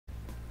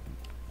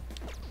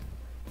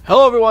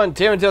Hello everyone,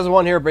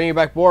 Taman2001 here, bringing you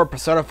back more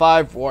Persona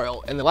 5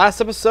 Royal. In the last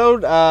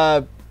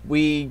episode,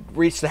 we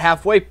reached the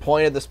halfway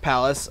point of this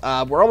palace.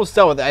 We're almost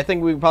done with it. I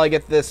think we can probably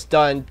get this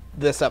done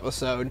this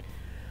episode.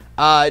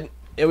 And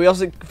we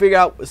also figured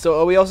out,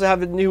 so we also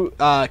have a new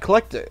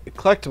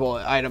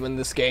collectible item in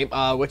this game,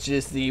 which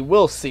is the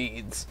will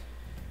seeds.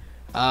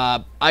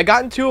 I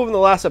got two of them in the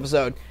last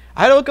episode.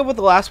 I had to look up what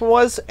the last one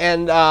was,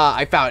 and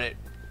I found it.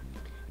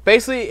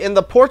 Basically, in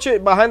the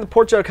portrait, behind the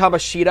portrait of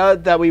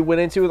Kamoshida that we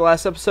went into in the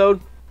last episode,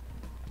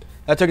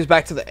 that took us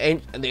back to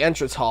the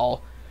entrance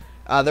hall.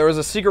 There was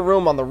a secret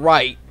room on the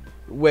right,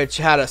 which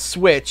had a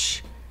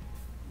switch,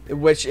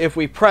 which if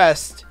we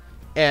pressed,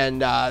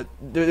 and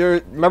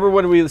remember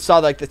when we saw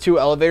like the two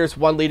elevators,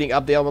 one leading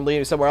up, the other one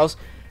leading somewhere else?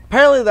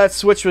 Apparently that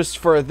switch was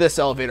for this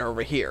elevator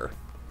over here.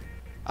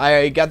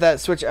 I got that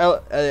switch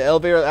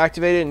elevator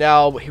activated.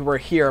 Now we're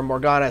here.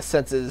 Morgana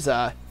senses.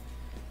 Now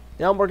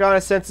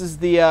Morgana senses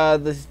the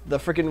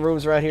freaking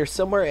rooms around here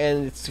somewhere,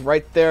 and it's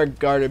right there,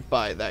 guarded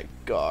by that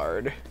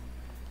guard.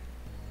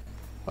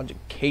 Bunch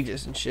of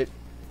cages and shit.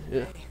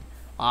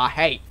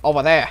 Hey,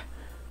 over there.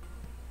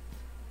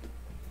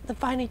 The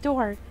tiny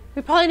door.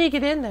 We probably need to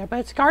get in there, but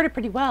it's guarded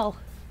pretty well.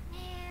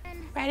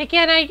 Right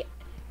again.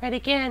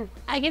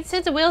 I can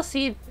sense a will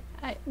seed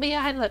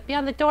beyond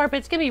the door, but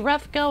it's gonna be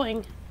rough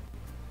going.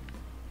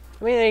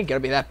 I mean, it ain't gonna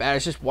be that bad.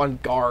 It's just one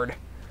guard.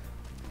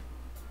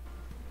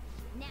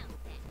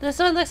 This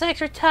one looks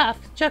extra tough.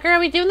 Joker, are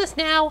we doing this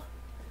now?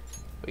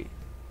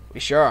 We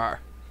sure are.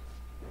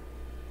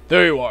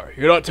 There you are.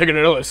 You're not taking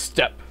another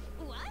step.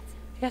 What? I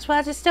guess we'll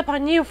have to step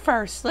on you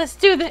first. Let's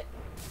do that.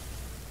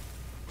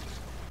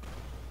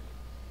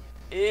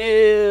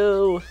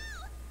 Ew.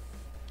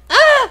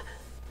 Ah!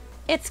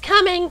 It's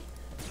coming.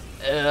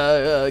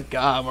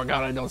 God,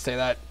 Morgana, don't say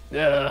that.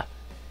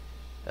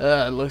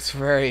 It looks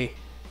very...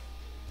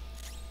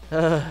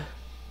 I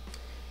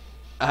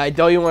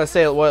don't even want to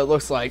say what it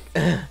looks like.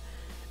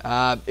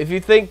 If you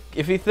think,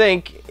 I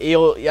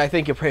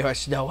think you pretty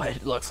much know what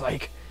it looks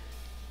like.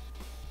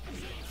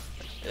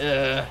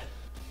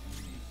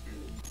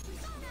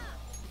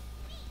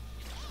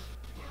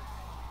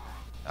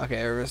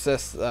 Okay,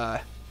 resist.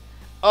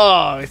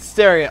 Oh, it's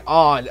staring it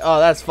on. Oh,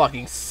 that's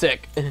fucking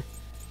sick.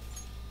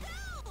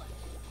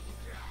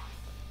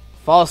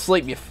 Fall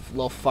asleep, you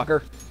little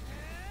fucker.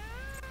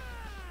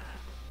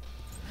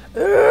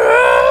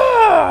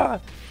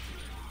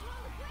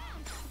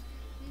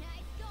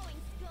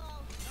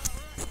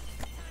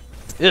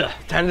 Ugh,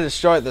 time to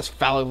destroy this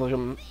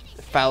foul-looking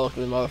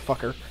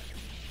motherfucker.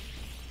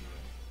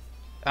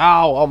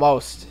 Ow,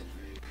 almost.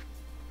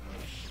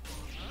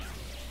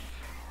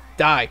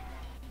 Die.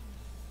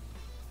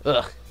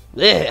 Ugh.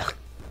 Ugh.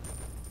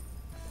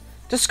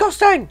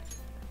 Disgusting!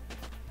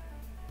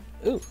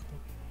 Ooh.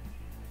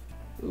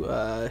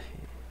 Ooh,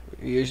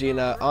 usually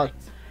on.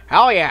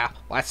 Hell yeah!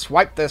 Let's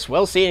swipe this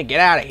will seed and get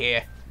out of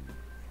here.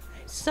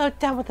 I'm so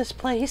done with this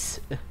place.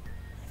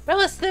 We're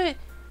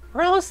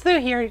almost through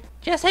here.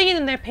 Just hanging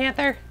in there,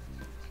 Panther.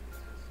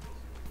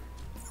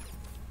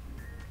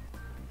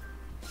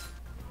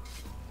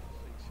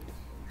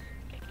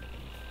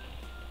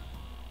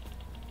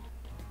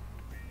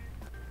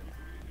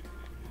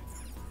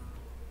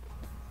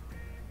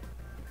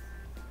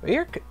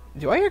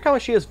 Do I hear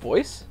Kamoshida's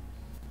voice?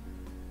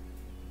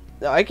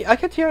 No, I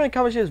kept hearing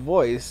Kamoshida's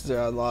voice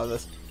a lot of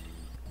this.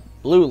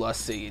 Blue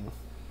lust seed.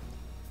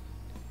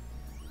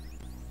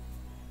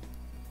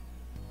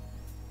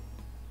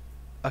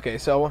 Okay,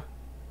 so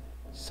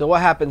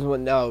what happens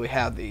when now we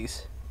have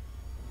these?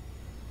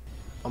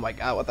 Oh my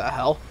god, what the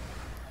hell?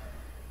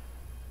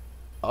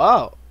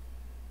 Oh.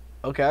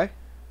 Okay.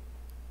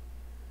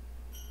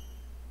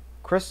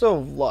 Crystal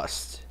of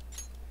Lust.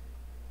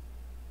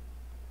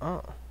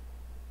 Oh.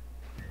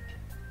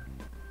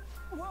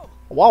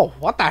 Whoa,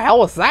 what the hell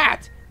was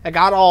that? It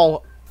got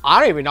all... I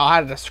don't even know how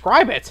to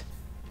describe it.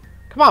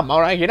 Come on,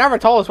 Mona, you never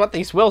told us what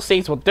these will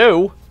seeds will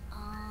do.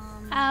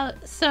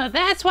 So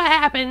that's what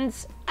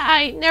happens.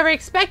 I never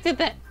expected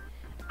that.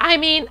 I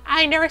mean,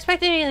 I never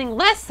expected anything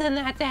less than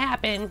that to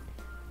happen.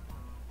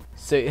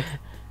 See,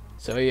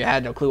 so you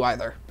had no clue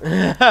either.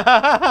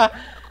 Oh,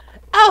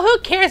 who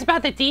cares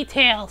about the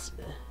details?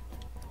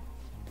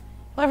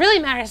 What really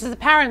matters is the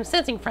power I'm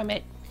sensing from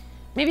it.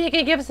 Maybe it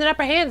can give us an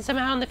upper hand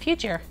somehow in the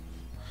future.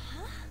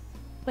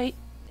 Wait,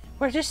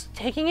 we're just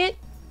taking it?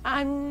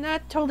 I'm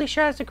not totally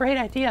sure that's a great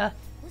idea.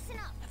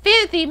 A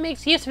Phantom Thief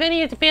makes use of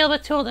any available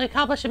tool to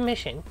accomplish a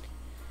mission.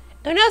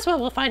 Who knows what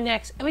we'll find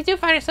next? If we do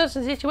find ourselves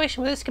in a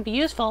situation where this could be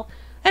useful,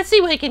 let's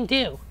see what it can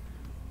do.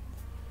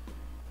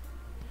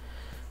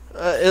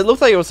 It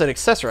looked like it was an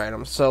accessory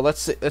item, so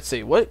let's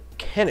see. What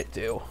can it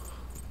do?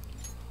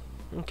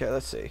 Okay,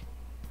 let's see.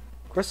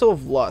 Crystal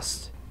of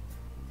Lust.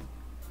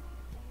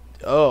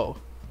 Oh,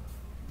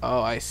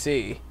 I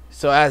see.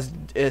 So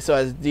it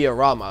has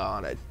diorama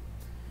on it.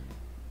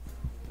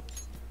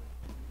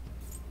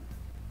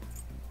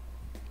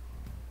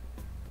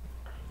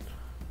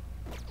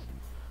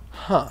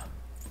 Huh.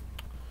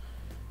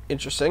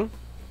 Interesting.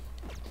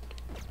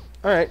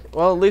 Alright,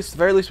 well, at least,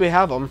 very least we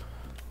have them.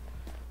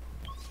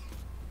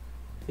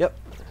 Yep.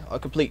 Oh,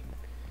 complete.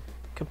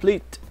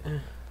 Complete.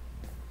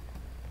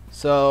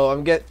 So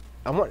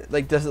I want,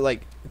 like, does it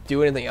like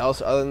do anything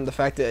else other than the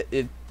fact that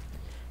it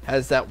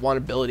has that one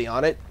ability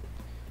on it?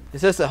 It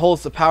says it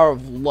holds the power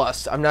of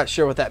lust. I'm not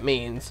sure what that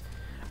means.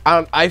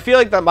 I feel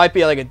like that might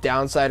be like a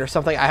downside or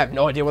something. I have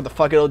no idea what the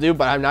fuck it'll do,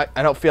 but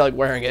I don't feel like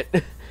wearing it.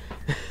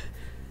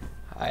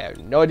 I have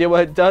no idea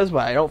what it does,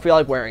 but I don't feel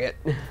like wearing it.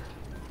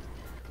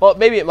 Well,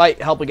 maybe it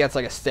might help against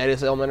like a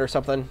status ailment or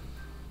something.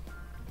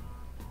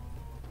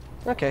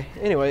 Okay,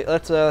 anyway,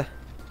 let's go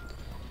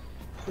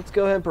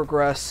ahead and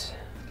progress.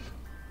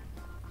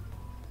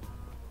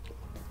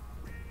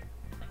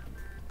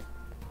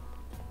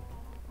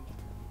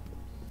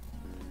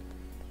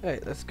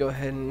 Alright, let's go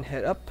ahead and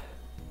head up.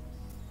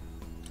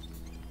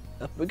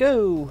 Up we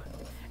go.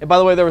 And by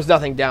the way, there was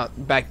nothing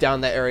back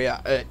down that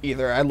area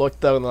either. I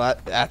looked though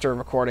after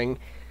recording,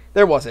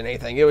 there wasn't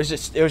anything. It was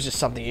just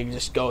something you could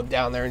just go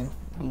down there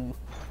and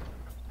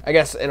I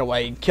guess in a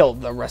way kill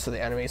the rest of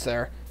the enemies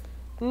there.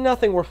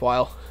 Nothing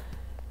worthwhile.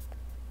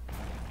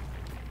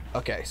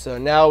 Okay, so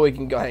now we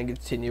can go ahead and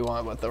continue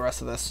on with the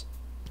rest of this.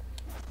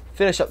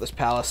 Finish up this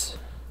palace.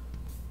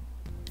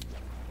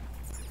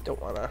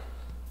 Don't wanna.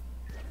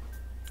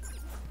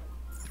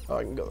 Oh,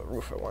 I can go to the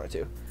roof if I wanted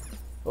to.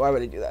 Why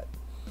would I do that?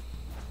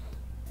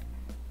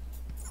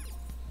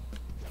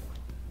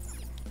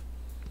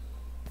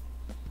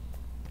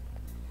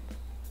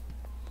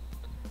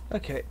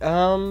 Okay,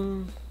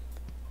 oh,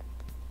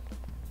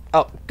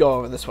 go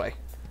over this way.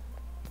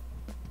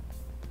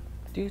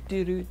 Do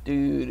do do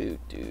do do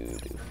do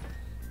do.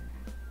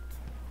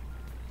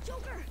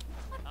 Joker,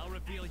 I'll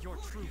reveal your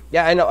truth.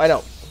 Yeah, I know.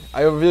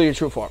 I will reveal your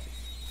true form.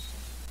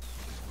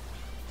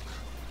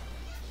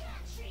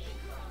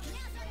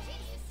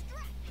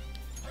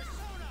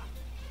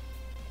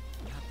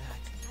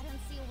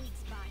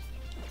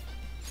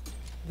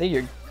 I think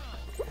you're...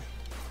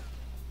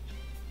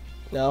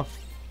 No.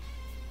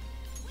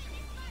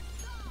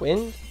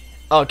 Wind?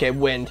 Okay,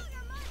 wind.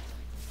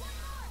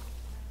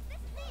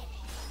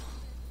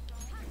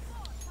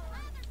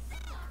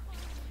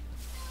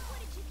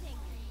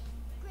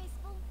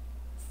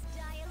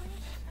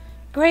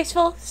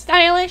 Graceful,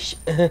 stylish.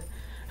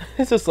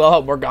 It's just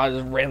how Morgana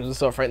just rams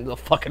himself right into the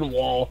fucking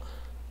wall.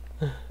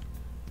 That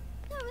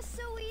was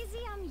so easy,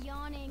 I'm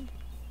yawning.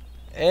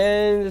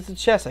 And it's a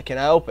chest I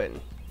cannot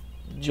open.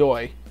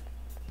 Joy.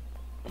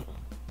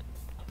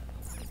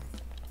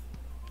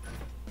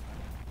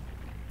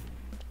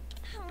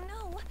 Oh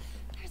no,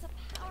 there's a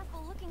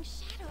powerful looking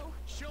shadow.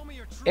 Show me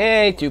your truth.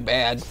 Ain't too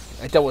bad.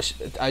 I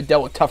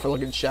dealt with tougher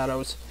looking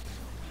shadows.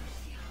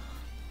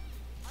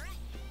 All right,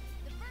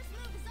 the first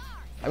move is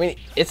ours. I mean,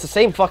 it's the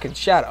same fucking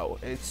shadow.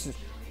 It's...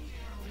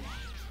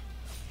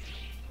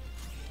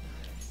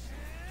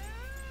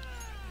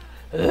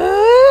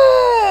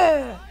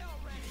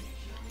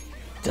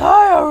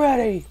 Die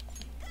already!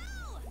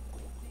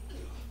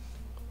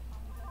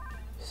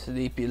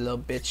 Sleepy little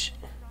bitch.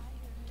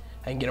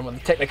 I can get him with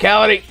the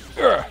technicality.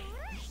 Ugh.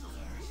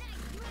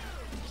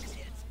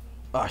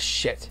 Oh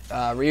shit.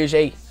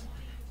 Ryuji.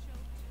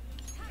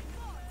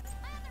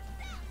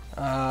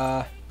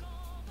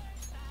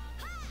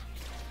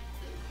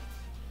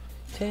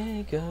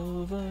 Take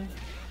over.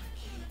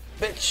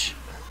 Bitch.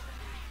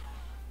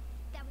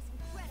 That was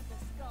incredible,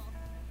 Skull.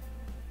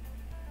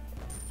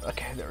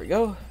 Okay, there we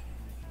go.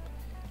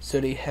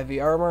 Sooty heavy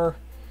armor.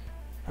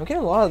 I'm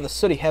getting a lot of the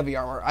sooty heavy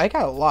armor. I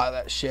got a lot of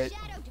that shit.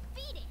 Shadow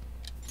defeated.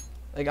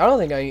 Like, I don't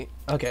think I...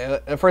 Okay,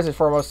 first and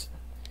foremost,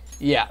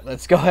 yeah,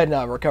 let's go ahead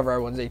and recover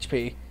everyone's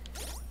HP.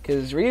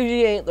 Because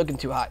Ryuji ain't looking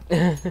too hot.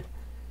 Does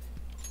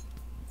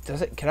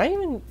it... Can I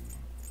even...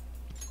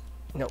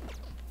 Nope.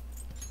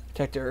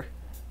 Protector.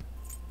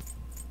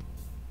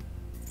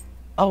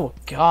 Oh,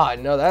 God.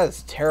 No, that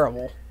is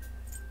terrible.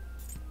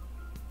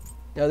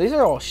 No, these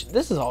are all...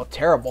 This is all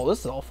terrible.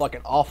 This is all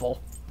fucking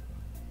awful.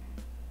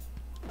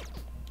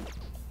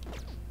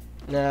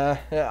 Nah,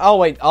 I'll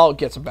wait. I'll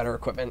get some better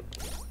equipment.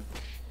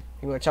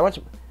 Which, how much?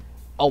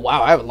 Oh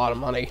wow, I have a lot of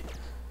money.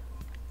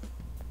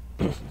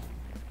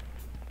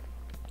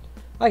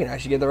 I can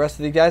actually get the rest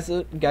of the guys'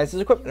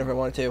 equipment if I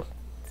wanted to.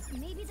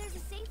 Maybe there's a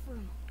safe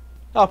room.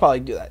 I'll probably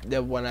do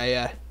that when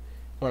I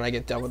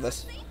get done with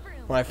this.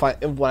 When I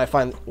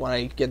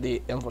get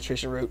the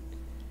infiltration route.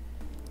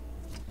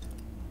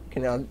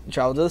 Can now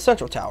travel to the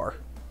central tower.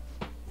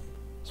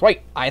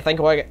 Sweet. I think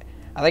we're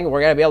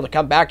gonna be able to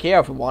come back here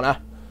if we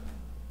wanna.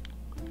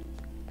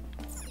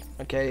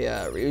 Okay,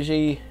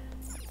 Ryuji.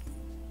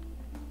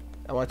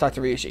 I want to talk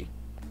to Ryuji.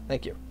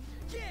 Thank you.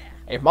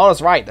 If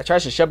Mona's right, the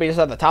treasure should be just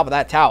at the top of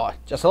that tower.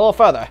 Just a little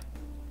further.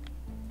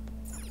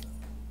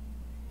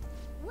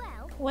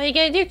 Well, What are you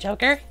gonna do,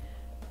 Joker?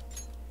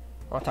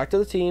 I want to talk to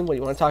the team. What do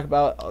you want to talk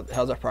about?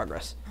 How's our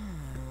progress?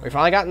 We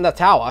finally got in the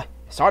tower.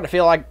 It's starting to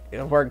feel like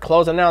we're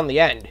closing in on the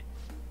end.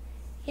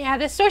 Yeah,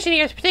 this sorcery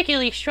here is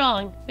particularly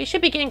strong. We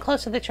should be getting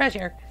close to the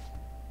treasure.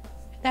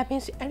 That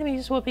means the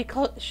enemies will be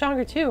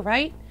stronger too,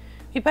 right?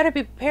 We better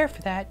be prepared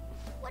for that.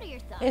 what are your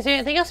thoughts? Is there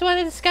anything else we want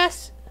to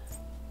discuss?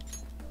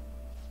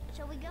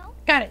 Shall we go?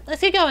 Got it.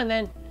 Let's get going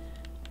then.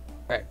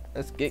 Alright,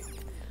 let's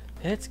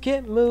Let's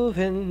get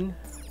moving.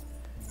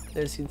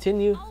 Let's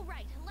continue. All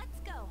right, let's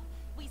go.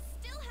 We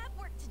still have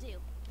work to do.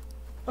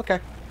 Okay.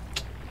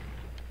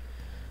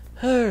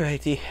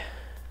 Alrighty.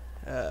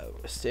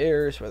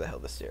 Stairs. Where the hell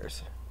are the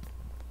stairs?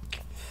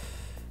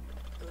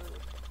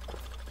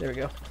 There we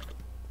go.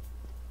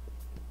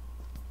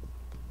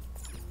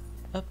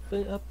 Up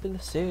and up in the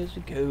stairs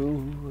we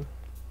go.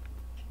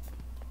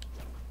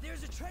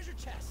 There's a treasure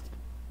chest.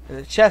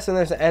 There's a chest and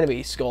there's an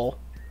enemy skull.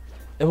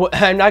 And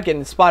I'm not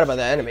getting spotted by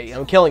the enemy.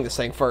 I'm killing this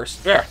thing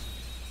first. Yeah.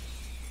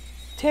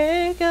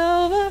 Take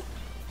over.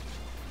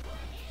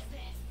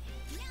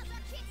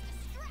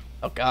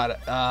 Oh god.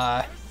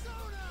 Are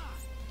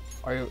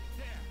you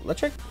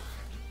electric?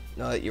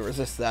 No, that you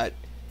resist that.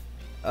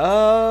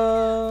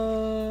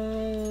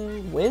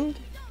 Wind?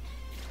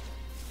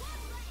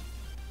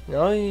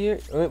 No, you're.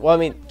 Well, I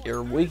mean,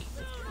 you're weak.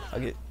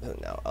 Okay,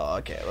 no. Oh,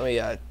 okay. Let me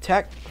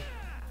attack.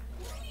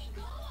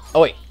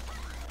 Oh wait.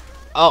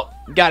 Oh,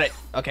 got it.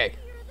 Okay.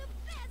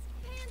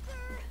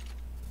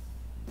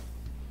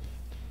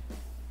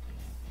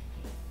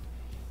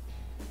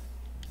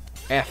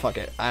 Eh, fuck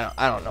it. I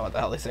don't know what the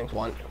hell these things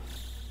want.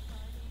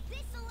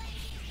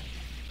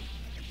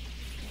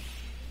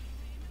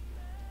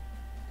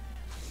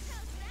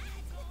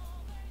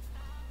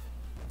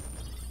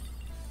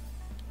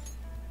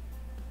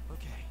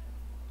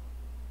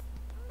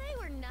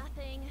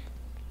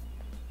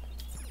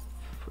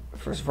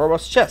 First and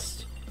foremost,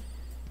 chest.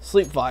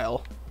 Sleep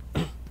vial.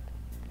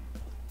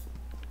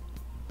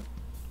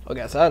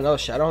 Okay, so I have another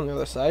shadow on the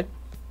other side.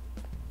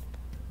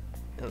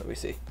 And let me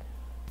see.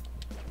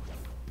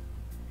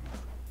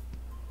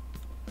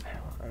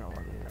 I don't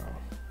want to know.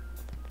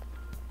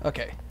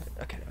 Okay.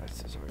 Okay,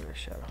 that's just a regular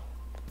shadow.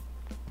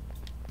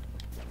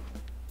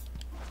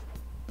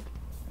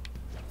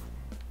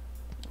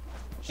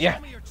 Yeah.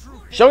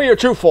 Show me your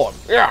true form.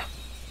 Yeah.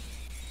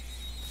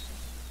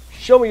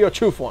 Show me your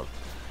true form.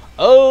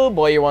 Oh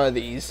boy, you're one of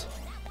these.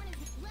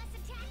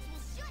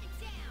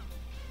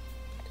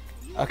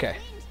 Okay.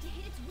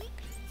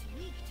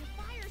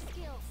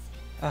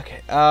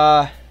 Okay,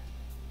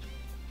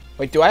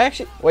 wait, do I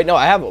actually? Wait, no,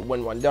 I have a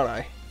win one, don't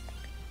I?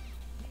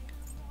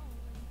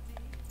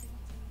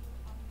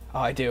 Oh,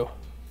 I do.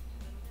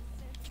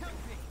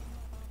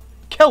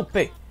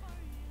 Kelpie!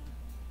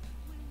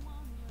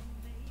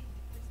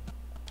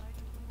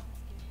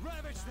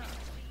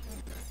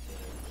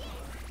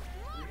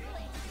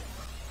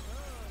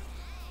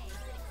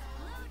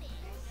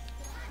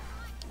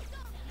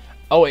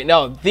 Oh wait,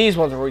 no, these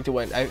ones are weak to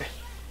wind.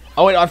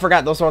 Oh wait, no, I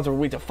forgot, those ones are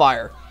weak to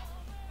fire.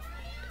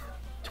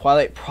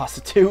 Twilight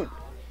prostitute.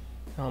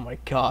 Oh my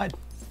god.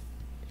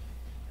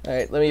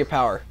 Alright, let me your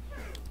power.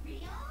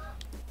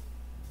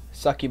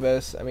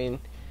 Succubus. I mean,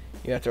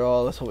 you after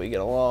all, that's what we get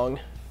along.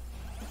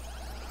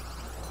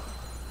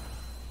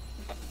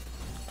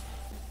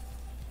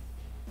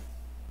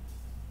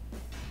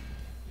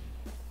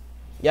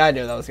 Yeah, I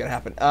knew that was gonna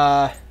happen.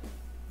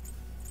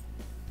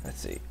 Let's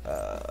see.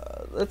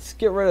 Let's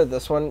get rid of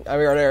this one. I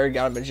mean, I already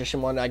got a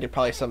magician one. I could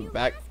probably sum it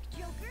back.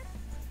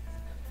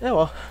 Yeah,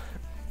 well.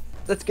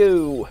 Let's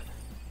go.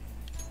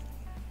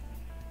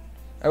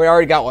 I mean, I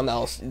already got one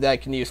else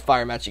that can use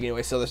fire magic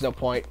anyway, so there's no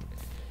point.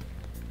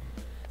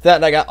 That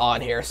and I got on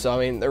here, so I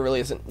mean, there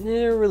really isn't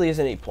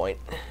any point.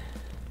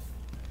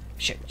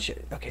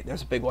 Shit. Okay,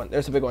 there's a big one.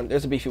 There's a big one.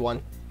 There's a beefy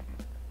one.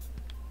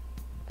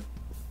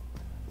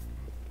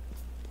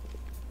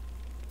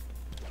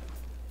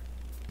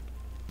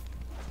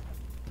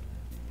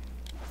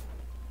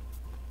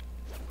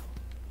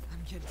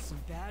 I'm getting some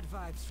bad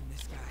vibes from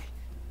this guy.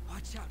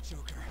 Watch out,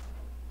 Joker.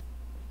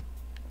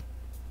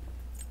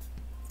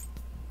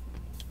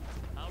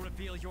 I'll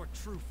reveal your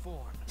true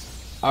form.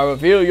 I'll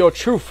reveal your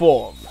true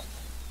form.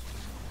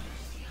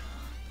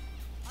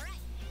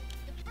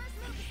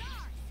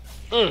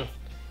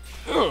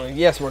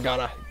 Yes, we're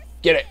gonna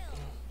get it.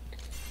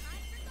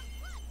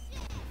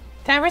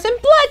 Time for some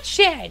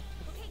bloodshed.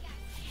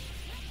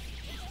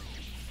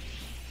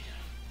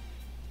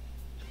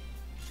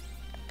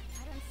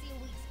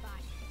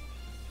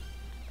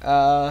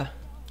 I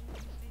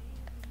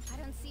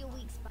don't see a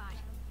weak spot.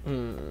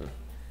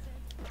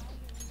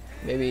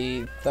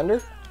 Maybe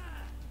thunder?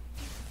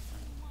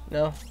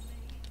 No.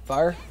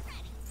 Fire?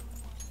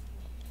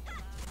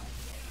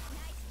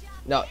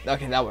 No,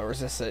 okay, that one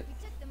resists it.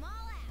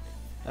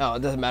 Oh,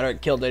 it doesn't matter,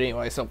 it killed it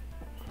anyway, so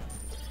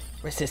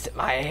resist it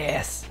my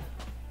ass.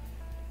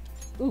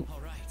 Ooh.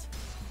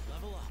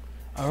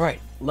 Alright,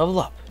 level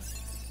up.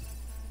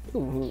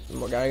 Ooh,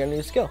 more guy got a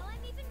new skill.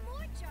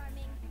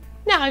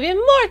 Now even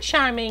more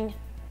charming.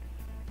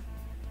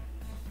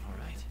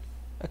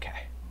 Okay.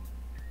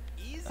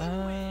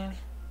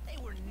 They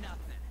were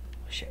nothing.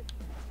 Shit.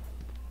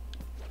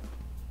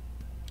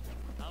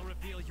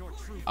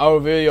 I'll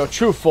reveal your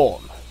true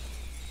form.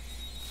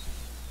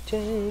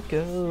 Take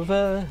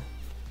over.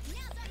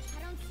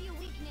 I don't see a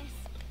weakness.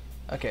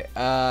 Okay,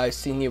 I've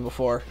seen you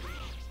before.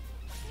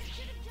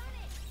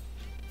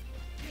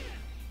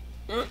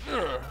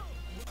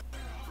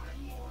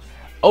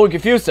 Oh, we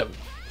confused him.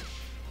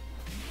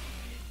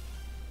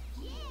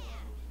 Yeah,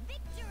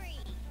 victory.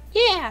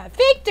 Yeah, Yeah,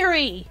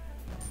 victory!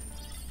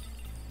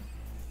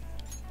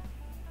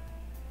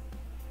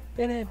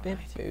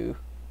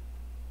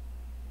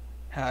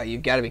 Ah,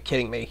 you've got to be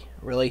kidding me.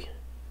 Really?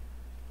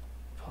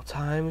 12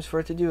 times for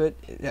it to do it.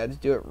 It had to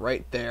do it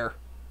right there.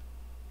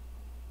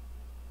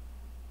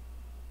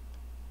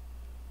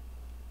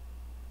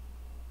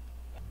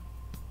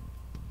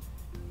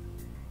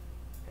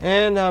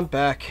 And I'm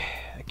back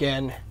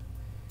again.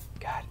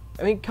 God,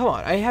 I mean, come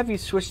on. I have you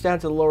switched down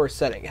to the lower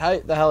setting. How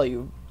the hell are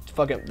you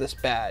fucking this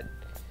bad?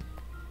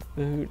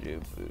 Voodoo,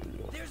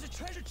 voodoo. There's a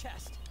treasure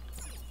chest.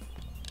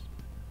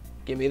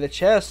 Give me the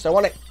chest. I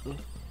want it.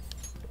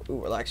 Ooh,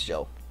 relax,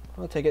 Joe.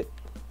 I'll take it.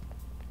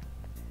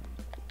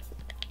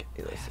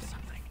 Give me this.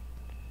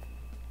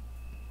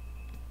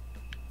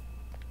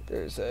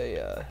 There's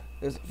a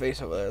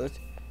vase over there.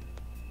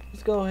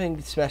 Let's go ahead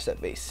and smash that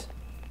vase.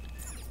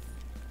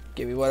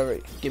 Give me whatever.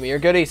 Give me your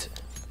goodies.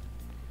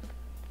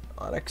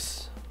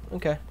 Onyx.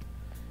 Okay.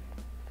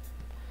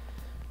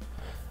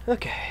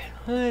 Okay.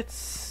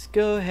 Let's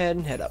go ahead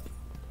and head up.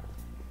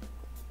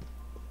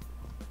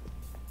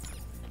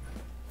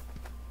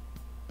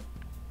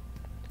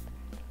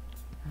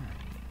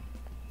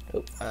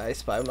 Oh, I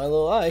spied my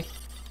little eye.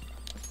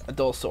 A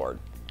dull sword.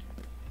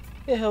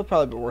 Yeah, he'll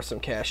probably be worth some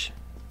cash.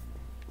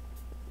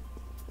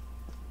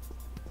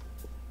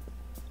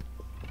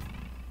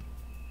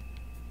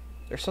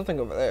 There's something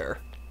over there.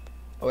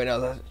 Oh wait,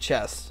 no, that's a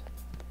chest.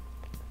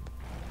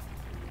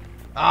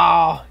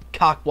 Oh,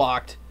 cock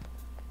blocked.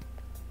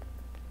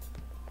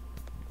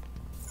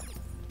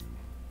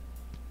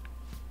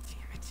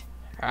 Damn it.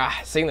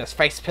 Ah, seeing this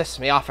face pisses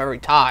me off every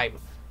time.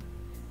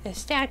 The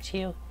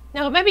statue.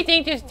 No, it might be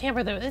dangerous to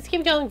tamper with. Let's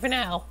keep going for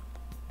now.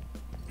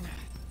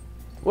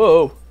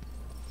 Whoa.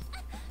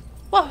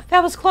 Whoa,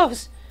 that was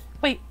close.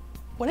 Wait,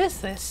 what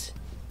is this?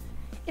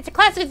 It's a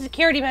classic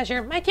security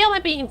measure. My tail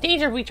might be in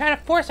danger if we try to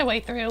force our way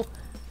through.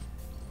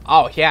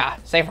 Oh yeah,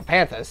 same for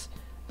Panthers.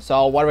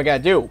 So what are we gonna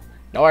do?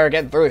 No way we're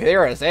getting through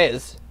here as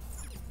is.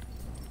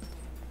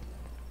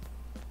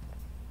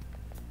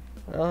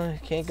 Well, I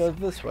can't go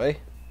this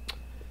way,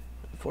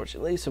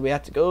 unfortunately, so we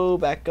have to go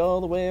back all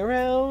the way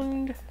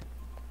around.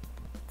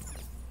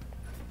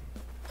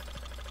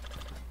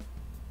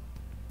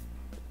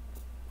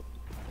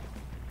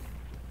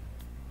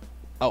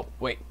 Oh,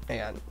 wait,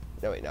 hang on.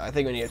 No, wait, no, I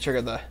think we need to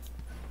trigger the...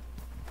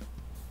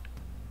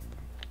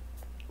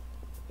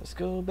 Let's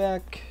go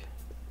back.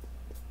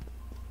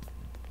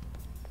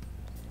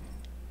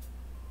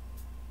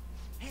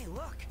 Hey,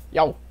 look.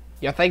 Yo,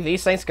 you think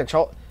these things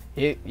control...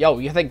 Yo,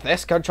 you think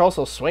this controls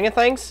those swinging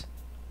things?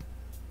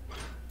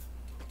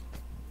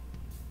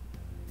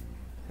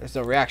 There's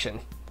no reaction.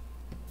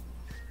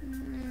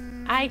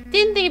 I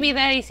didn't think it'd be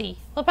that easy.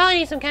 We'll probably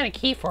need some kind of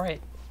key for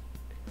it.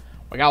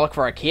 We gotta look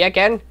for a key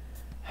again?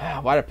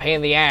 What a pain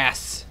in the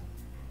ass.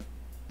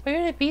 Where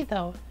would it be,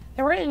 though?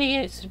 There weren't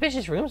any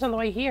suspicious rooms on the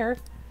way here.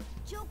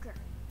 Joker.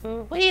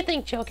 What do you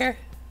think, Joker?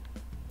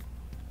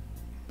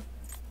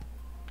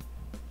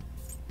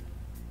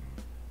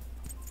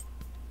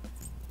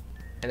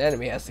 An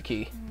enemy has the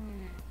key.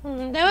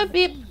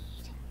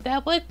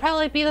 That would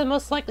probably be the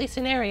most likely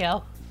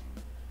scenario.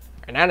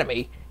 An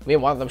enemy? You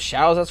mean one of them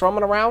shadows that's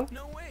roaming around?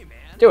 No way,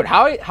 man. Dude,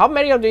 how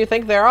many of them do you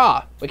think there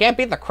are? We can't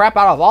beat the crap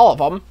out of all of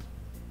them.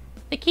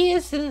 The key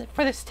is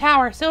for this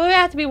tower, so it would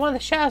have to be one of the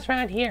shadows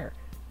around here.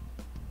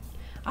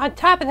 On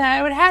top of that,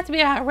 it would have to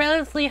be a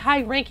relatively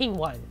high-ranking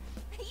one.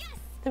 Yes.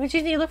 Then we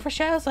just need to look for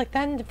shadows like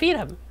that and defeat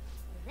them.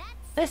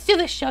 That's Let's do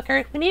this,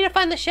 Joker. We need to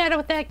find the shadow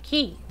with that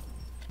key.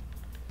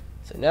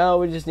 So now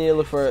we just need to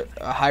look for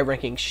a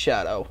high-ranking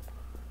shadow.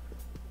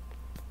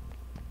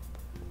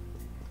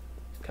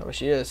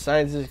 Kamoshida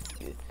assigns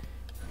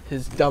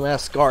his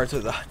dumbass guards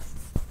with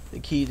the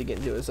key to get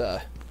into his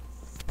I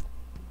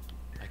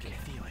can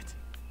feel it.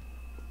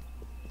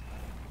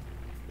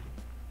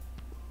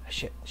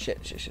 Shit.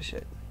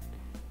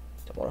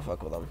 Don't want to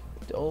fuck with them.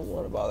 Don't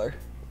want to bother.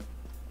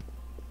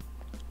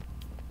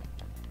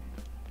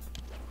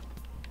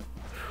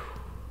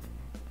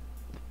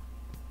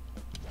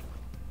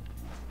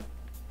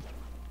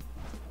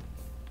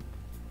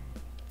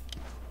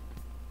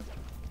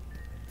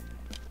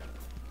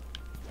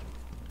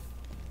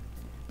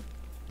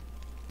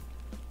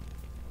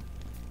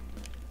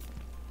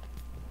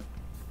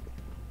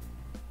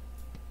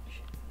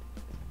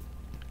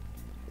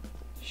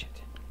 Shit.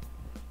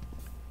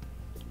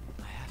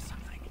 I have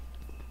something.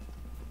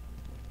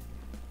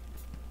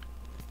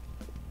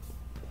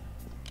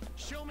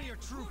 Show me your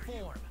true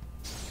form.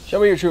 Show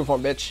me your true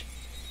form, bitch.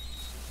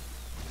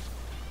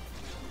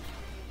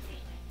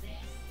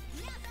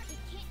 now that we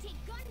can't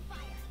take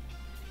gunfire.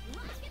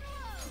 Lock and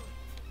load.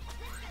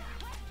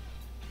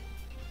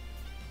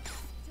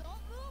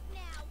 Don't move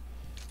now.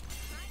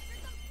 Time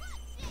for some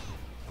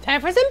bloodshed.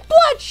 Time for some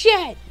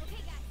bloodshed!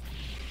 Okay, guys.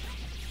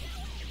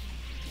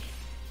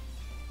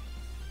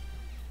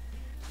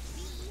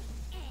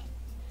 The end.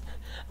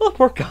 Oh,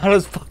 poor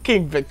Kana's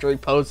fucking victory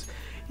pose.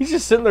 He's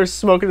just sitting there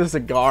smoking a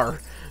cigar.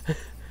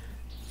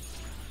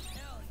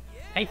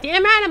 Hey,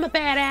 damn right I'm a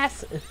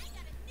badass.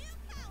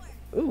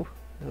 Ooh,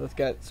 it's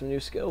got some new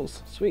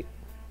skills. Sweet.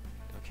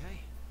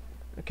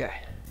 Okay.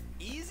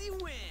 Easy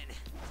win.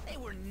 They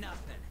were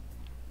nothing.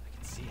 I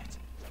can see it.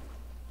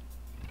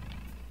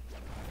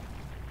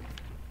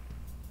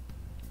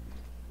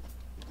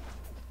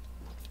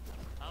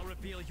 I'll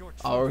reveal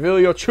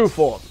your true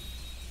form.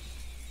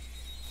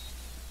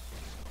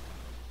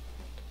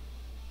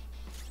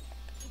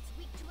 It's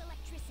weak to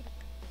electricity.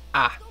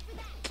 Ah. Go for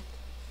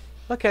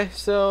that. Okay,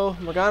 so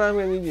Morgana, I'm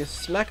gonna need you to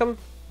smack him.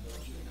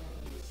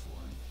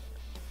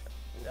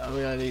 I'm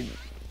gonna need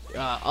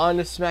On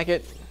to smack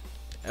it.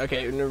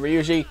 Okay,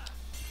 Ryuji.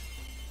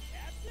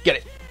 Get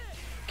it.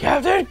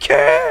 Captain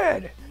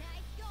Kid! Nice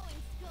going,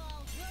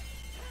 Skull.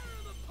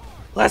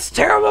 Let's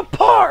tear him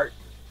apart!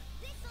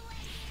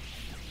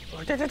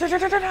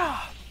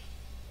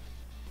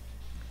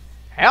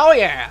 Hell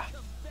yeah!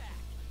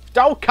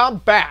 Don't come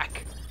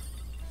back!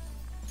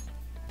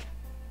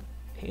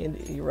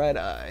 Handy red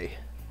eye.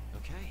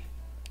 Okay.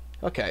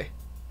 Okay.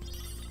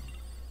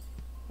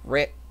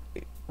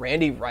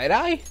 Randy Red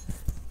Eye?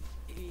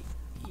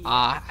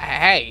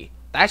 Hey,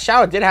 that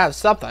shadow did have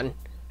something.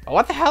 But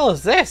what the hell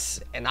is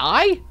this? An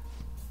eye?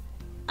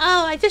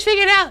 Oh, I just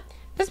figured out.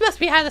 This must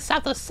be how to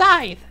stop those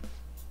scythe.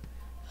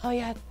 Oh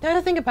yeah, now that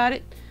I think about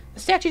it, the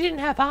statue didn't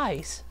have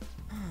eyes.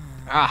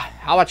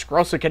 How much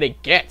grosser can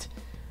it get?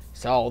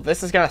 So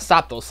this is gonna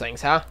stop those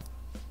things, huh?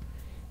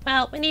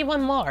 Well, we need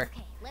one more.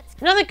 Okay, let's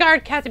go. Another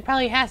guard captain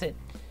probably has it.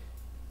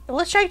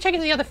 Let's try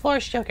checking the other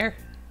floors, Joker.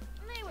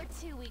 They were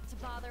too weak to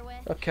bother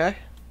with. Okay.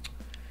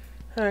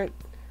 Alright.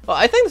 Well,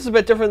 I think this is a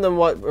bit different than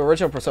what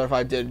original Persona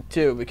 5 did,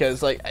 too,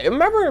 because, like, I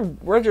remember in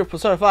original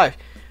Persona 5,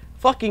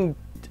 fucking...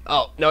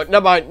 Oh, no,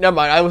 never mind.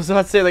 I was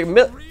about to say, like,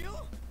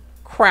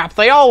 crap,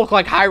 they all look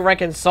like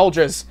high-ranking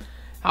soldiers.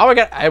 Are we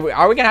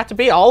gonna have to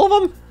beat all of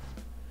them?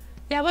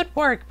 That would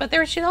work, but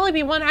there should only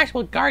be one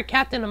actual guard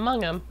captain among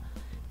them.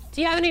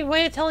 Do you have any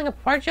way of telling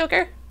apart,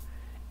 Joker?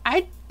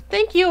 I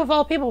think you, of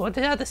all people, would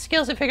have the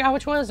skills to figure out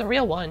which one is the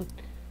real one.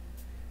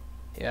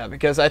 Yeah,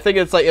 because I think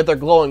it's like if they're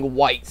glowing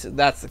white,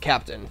 that's the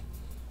captain.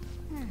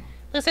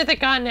 Looks like they're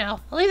gone now.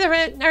 I'll leave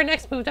our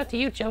next move up to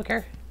you,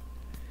 Joker.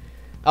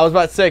 I was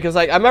about to say, because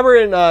like I remember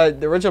in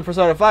the original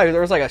Persona 5, there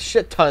was like a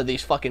shit ton of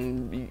these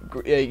fucking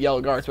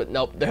yellow guards, but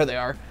nope, there they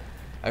are.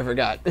 I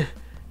forgot.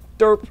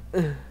 Derp.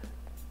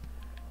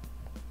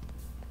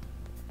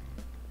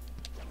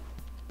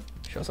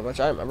 Shows how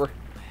much I remember.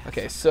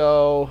 Okay,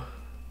 so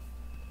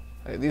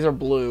okay, these are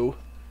blue.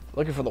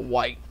 Looking for the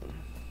white.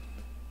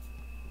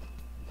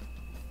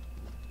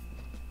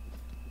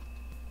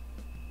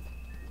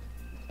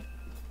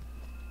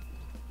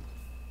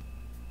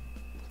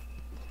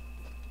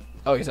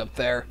 Oh, he's up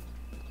there.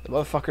 The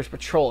motherfucker's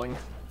patrolling.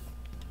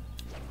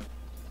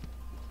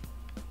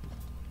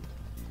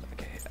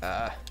 Okay,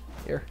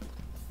 here.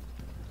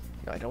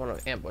 No, I don't want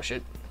to ambush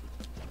it.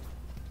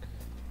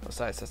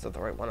 Besides, that's not the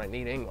right one I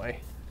need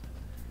anyway.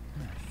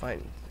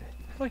 Fine.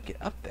 How do I get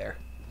up there?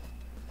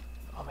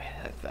 Oh man,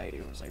 that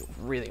thing was like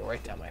really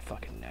right down my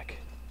fucking neck.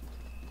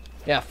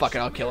 Yeah, fuck it,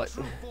 I'll kill it.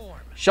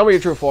 Show me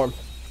your true form.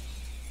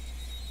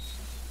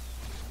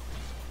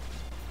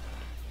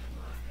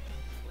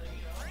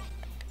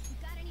 You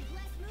got any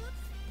blast moves?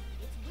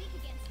 It's weak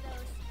against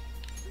those.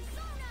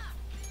 Persona!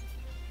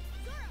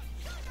 Zoro,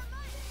 show your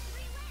mind!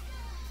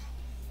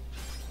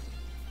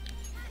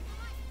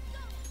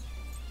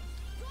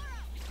 Zoro!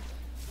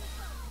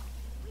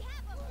 We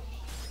have him!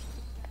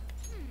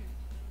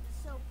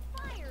 So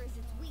fire is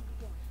its weak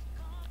point.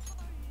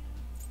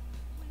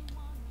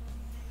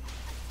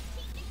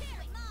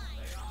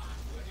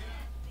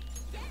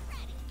 Get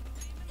ready!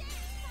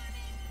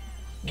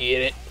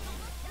 Get it.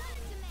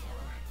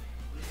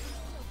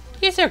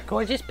 He's our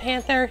gorgeous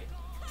panther.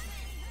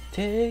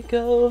 Take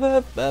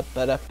over. Ba,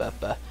 ba, da, ba,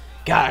 ba.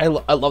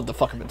 God, I love the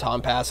fucking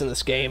baton pass in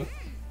this game.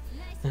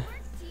 Nice work,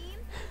 team.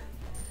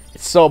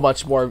 It's so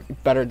much more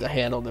better to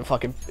handle than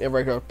fucking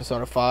regular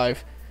Persona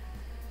 5.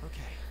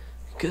 Okay.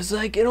 Cause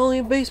like it only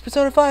in base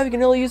Persona 5 you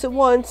can only use it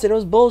once and it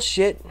was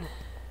bullshit.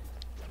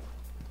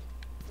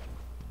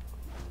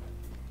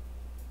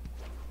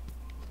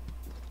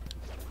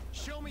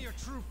 Show me your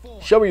true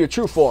form. Show me your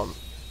true form,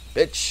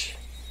 bitch.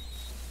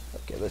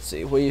 Okay, let's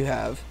see what you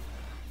have.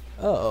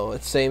 Oh,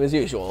 it's same as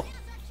usual.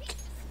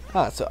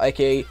 Ah, so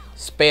aka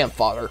spam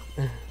fodder.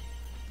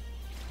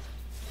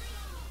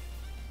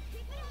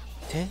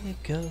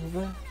 Take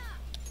over.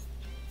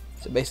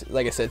 So basically,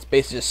 like I said, it's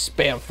basically just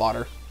spam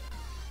fodder.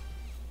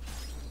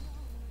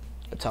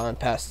 Baton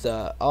passed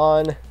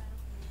on.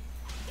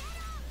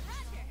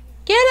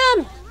 Get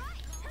him! Baton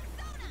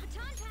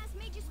pass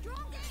made you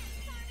stronger.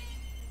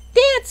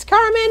 Dance,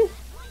 Carmen!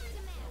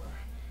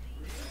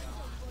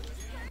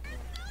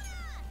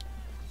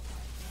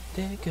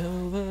 Take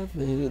over.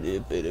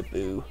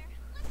 Boo.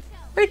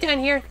 We're done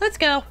here. Let's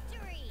go.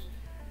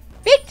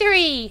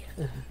 Victory!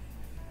 Victory!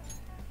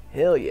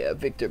 Hell yeah,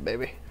 Victor,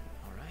 baby.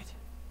 All right.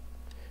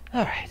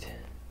 Alright.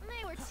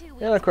 They were too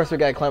weak. And of course we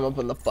gotta climb up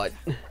on the butt.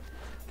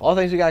 All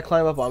things we gotta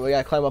climb up on, we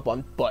gotta climb up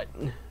on butt.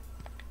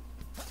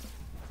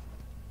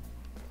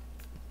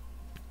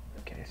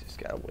 Okay, so just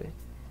gotta wait.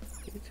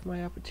 Get to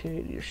my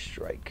opportunity to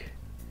strike.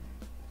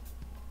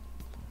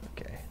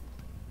 Okay.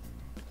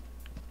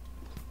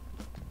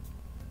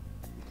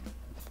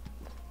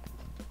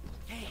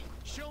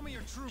 Show me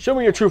your true. Show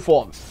me your true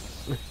form.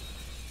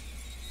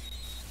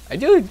 I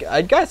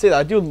gotta say that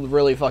I do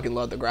really fucking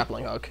love the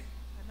grappling hook.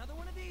 Another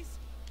one of these.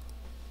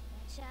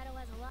 That shadow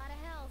has a lot of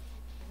health.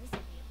 This will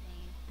be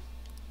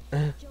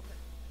a pain. Joker,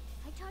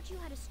 I taught you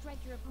how to strike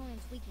your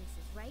opponent's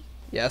weaknesses, right?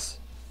 Yes.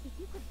 If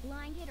you could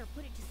blind it or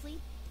put it to sleep,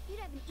 you'd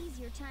have an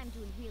easier time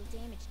doing real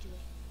damage to it.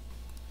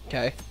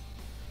 Okay.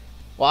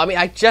 Well, I mean,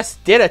 I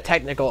just did a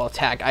technical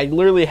attack. I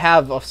literally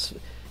have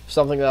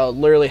something that'll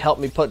literally help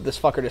me put this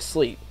fucker to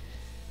sleep.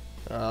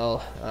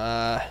 Well,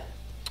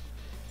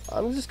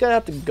 I'm just gonna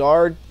have to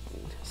guard.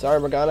 Sorry,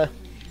 Morgana.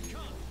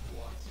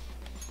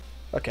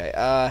 Okay,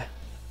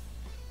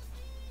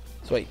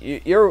 so wait,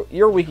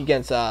 you're weak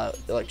against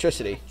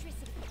electricity.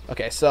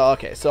 Okay, so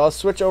I'll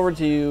switch over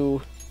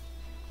to.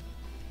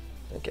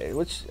 Okay,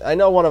 which I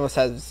know one of us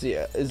has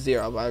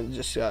zero, but I'm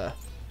just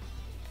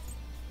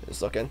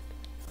looking.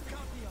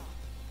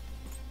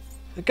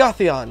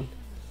 Gothion.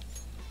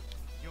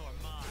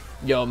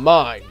 You're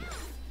mine. That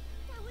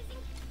was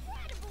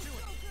incredible,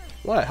 Joker!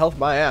 What health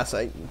my ass?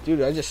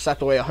 Dude, I just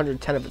sucked away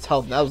 110 of its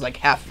health, and that was like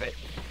half of it.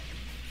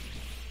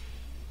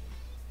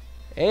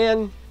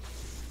 And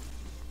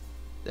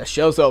the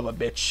show's over,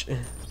 bitch.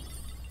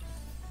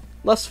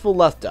 Lustful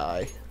left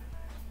eye.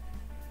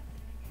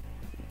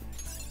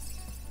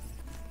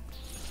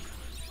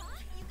 Huh?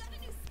 You got a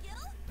new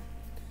skill?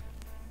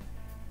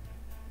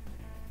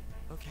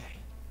 Okay.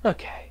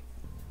 Okay.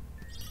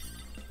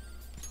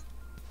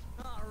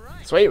 All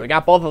right. Sweet, we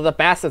got both of the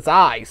bastards'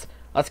 eyes.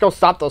 Let's go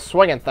stop those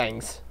swinging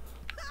things.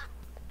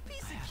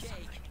 Piece of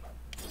cake.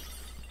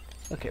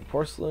 Okay,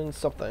 porcelain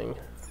something.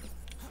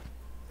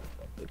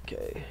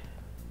 Okay.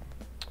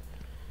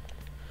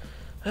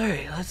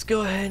 Alright, let's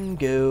go ahead and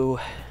go.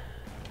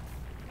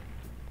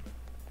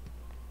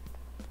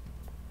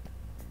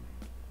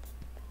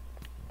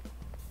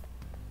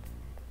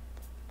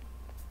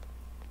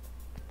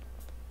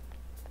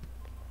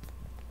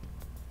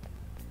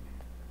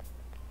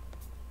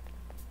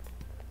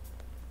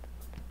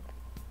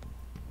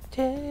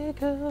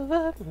 Take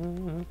over.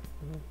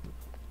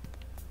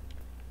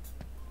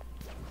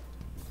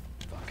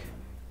 Fuck.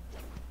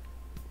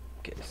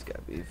 Okay, it's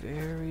gotta be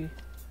very,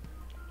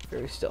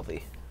 very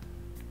stealthy.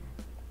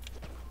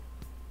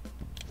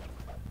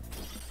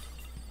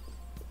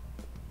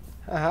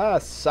 Haha,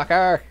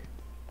 sucker!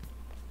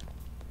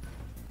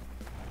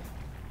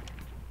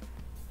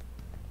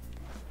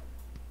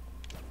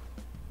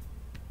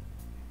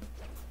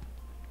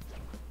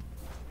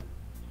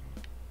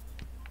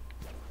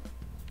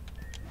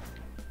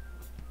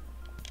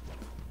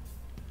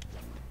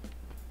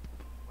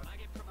 When I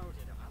get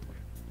promoted, I'll wear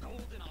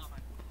golden armor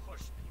and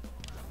push people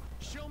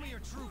around. Show me your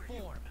true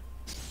form.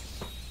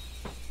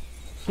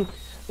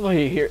 Well,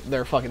 you hear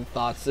their fucking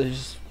thoughts. It's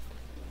just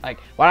like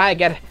when I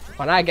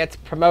get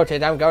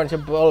promoted, I'm going to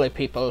bully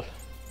people.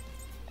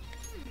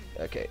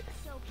 Okay,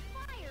 So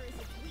fire is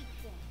its weak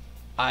thing.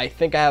 I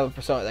think I have a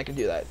persona that can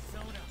do that.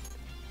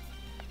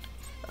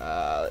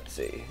 Let's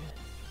see.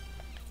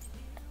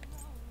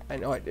 I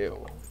know I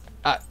do.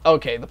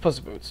 Okay, the Puss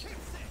Boots.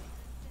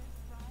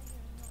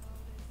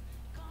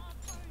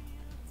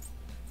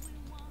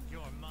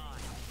 You're mine.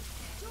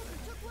 Joker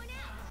took one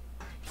out.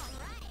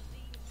 Alright.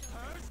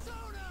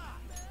 Persona.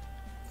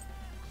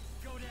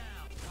 Go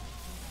down.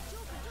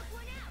 Joker took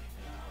one out.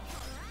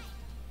 Alright.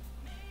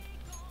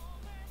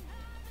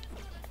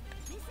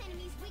 This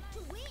enemy's weak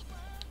to wind.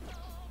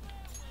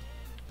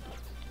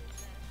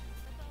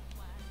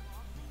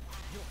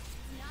 It's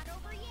not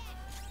over yet.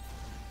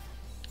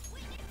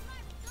 Witness my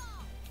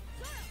resolve.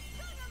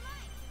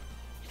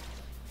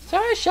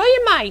 Zoro, show your might. Sorry, show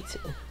your might.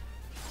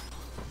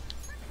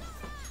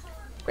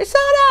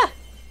 Persona!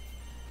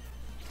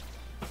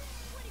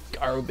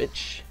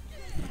 Garbage.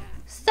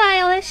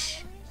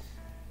 Stylish.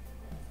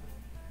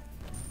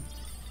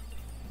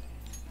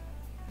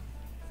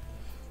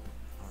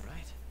 All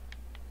right.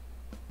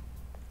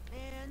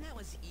 Man, that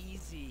was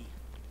easy.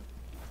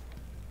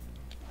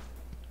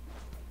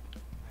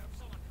 I hope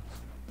someone comes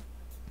through.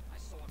 My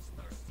sword's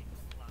thirsty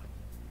for blood.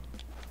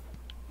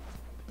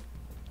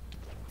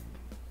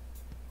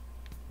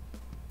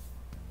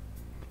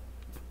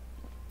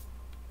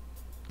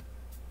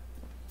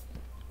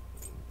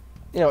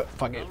 You know what?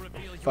 Fuck it. I'll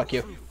reveal Fuck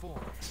your you. true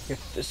form.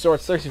 Your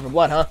sword's thirsty for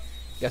blood, huh?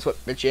 Guess what,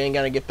 bitch? You ain't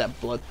gonna get that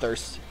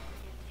bloodthirst.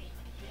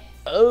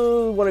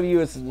 Oh, one of you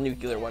is the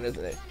nuclear one,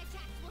 isn't it? One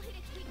attack will hit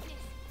its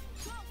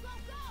weakness. Go, go,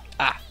 go!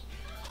 Ah.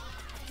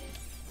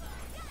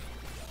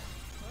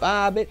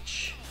 Bye,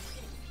 bitch.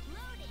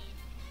 Loaded.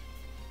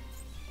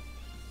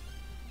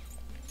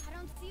 I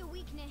don't see a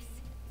weakness.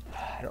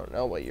 I don't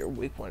know what your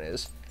weak one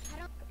is. I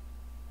don't.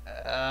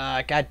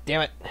 God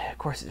damn it. Of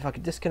course it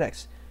fucking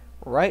disconnects.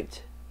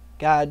 Right?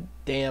 God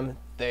damn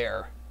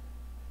there.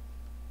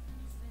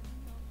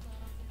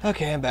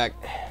 Okay, I'm back.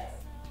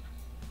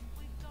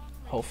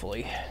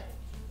 Hopefully.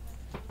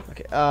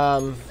 Okay,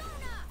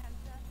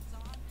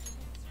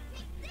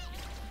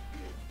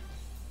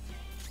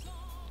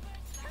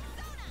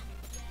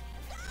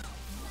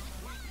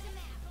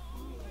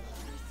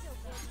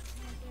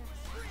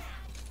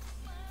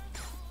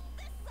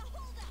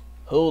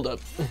 hold up.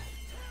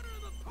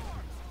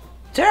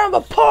 Tear him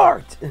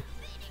apart!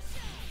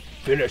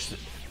 Finish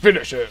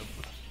him.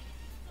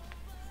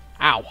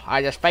 Ow,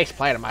 I just face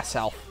planted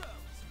myself.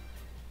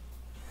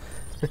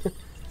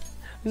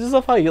 This is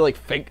how you like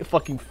fake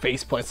fucking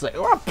face plants. Like,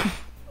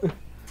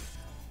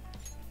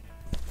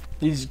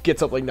 he just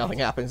gets up like nothing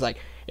happens. Like,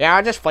 yeah,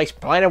 I just face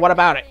planted. What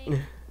about it?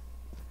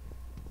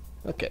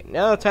 Okay,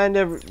 now time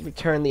to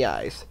return the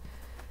eyes.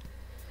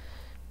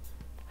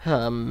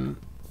 Okay.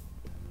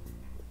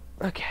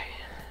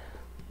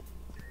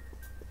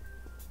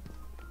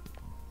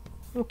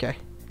 Okay.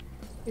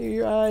 Here are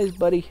your eyes,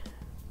 buddy.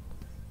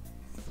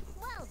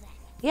 Well then.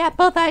 Yeah,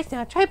 both eyes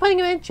now. Try putting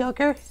them in,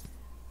 Joker.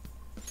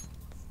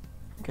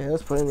 Okay,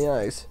 let's put in the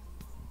eyes.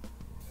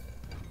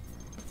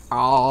 Oh.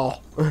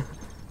 All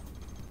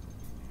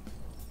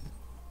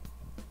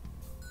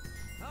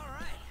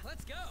right,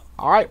 let's go.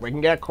 Alright, we can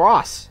get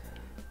across.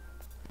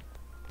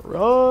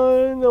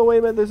 Run! No, wait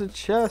a minute, there's a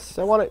chest.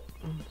 I want it.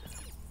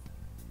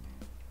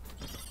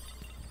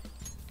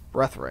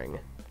 Breath ring.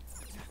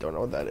 Don't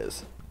know what that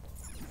is.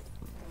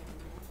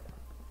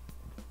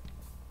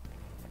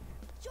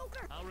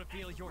 Joker. I'll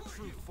reveal your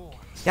true form.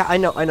 Yeah, I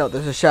know,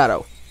 there's a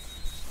shadow.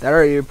 That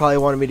or you probably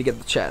wanted me to get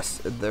the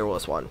chest, if there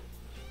was one.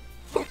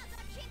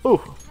 Ooh. I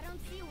don't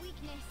see a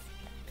weakness.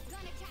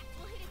 Gun attack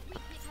will hit its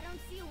weakness. I don't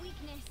see a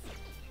weakness.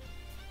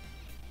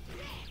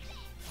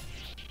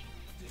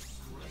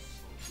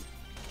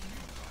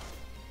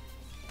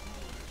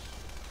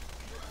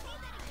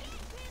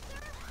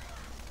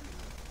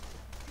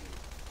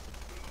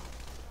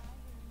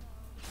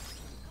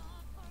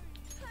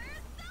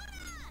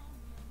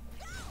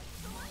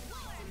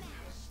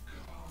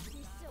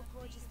 You're so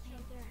gorgeous,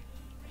 Panther.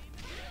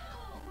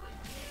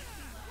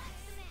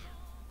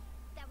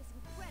 That was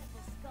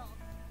incredible, Skull.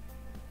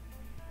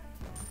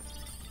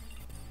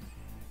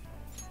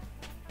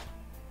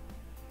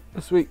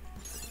 Sweet.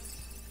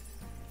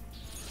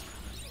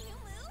 Can you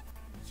move?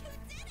 You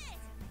did it!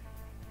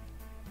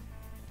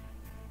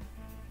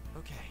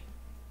 Okay.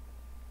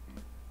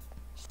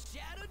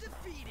 Shadow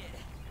defeated.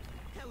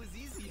 That was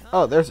easy, huh?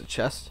 Oh, there's a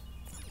chest.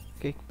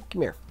 Okay,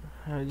 come here.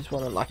 I just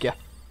want to unlock you.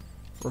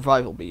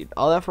 Revival bead.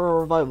 All that for a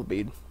revival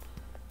bead.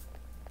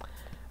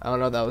 I don't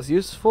know if that was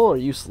useful or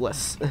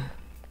useless.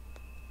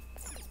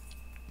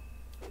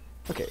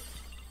 Okay.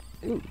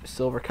 Ooh,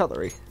 silver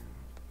cutlery.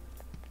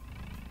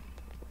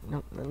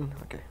 Nope, none.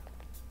 Okay.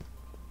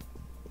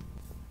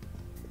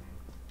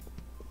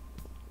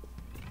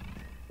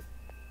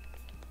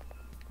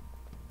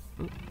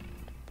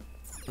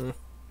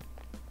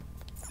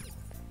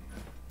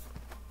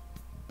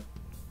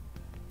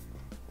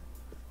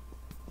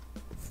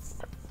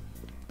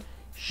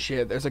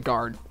 Shit, there's a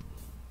guard.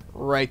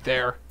 Right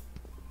there.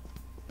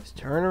 Just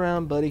turn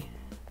around, buddy.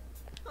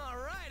 All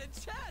right, a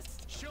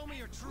chest. Show me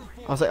your true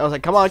form. I was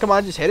like, come on,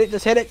 just hit it,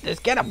 just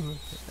get him.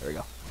 There we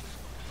go.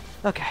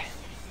 Okay.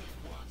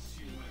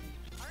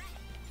 Alright,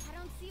 I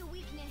don't see a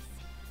weakness.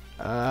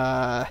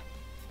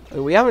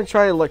 We haven't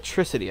tried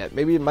electricity yet.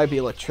 Maybe it might be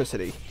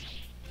electricity.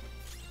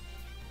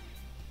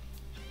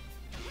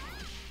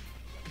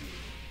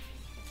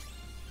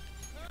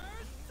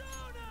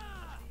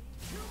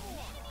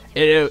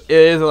 It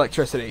is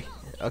electricity.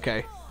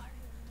 Okay.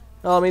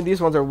 Well, I mean,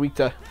 these ones are weak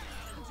to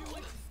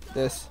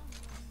this.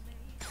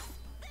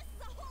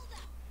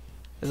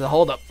 There's a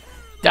holdup.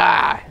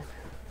 Die.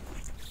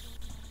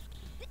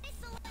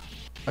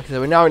 Okay,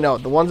 so now we know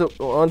the ones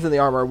in the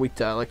armor are weak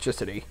to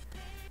electricity.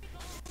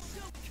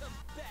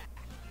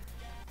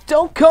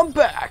 Don't come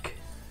back.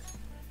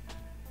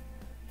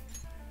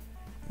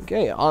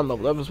 Okay, on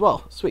level up as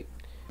well. Sweet.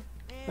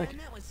 Man,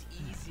 that was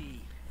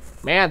easy.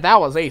 Man, that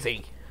was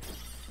easy.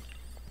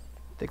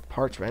 Thick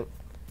parchment.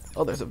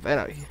 Oh, there's a vent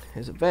out here.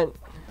 There's a vent.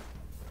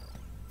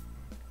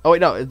 Oh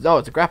wait, no,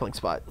 it's a grappling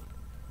spot.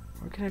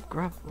 Where can I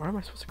grab? Where am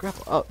I supposed to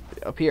grapple? Oh,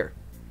 up here.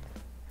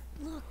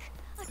 Look,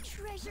 a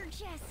treasure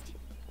chest.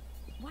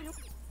 Why don't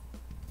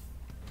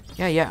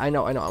Yeah, I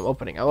know. I'm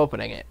opening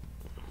it.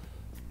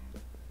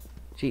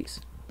 Jeez.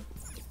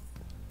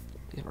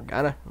 Jeez,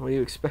 Morgana, what do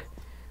you expect?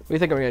 What do you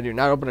think I'm gonna do?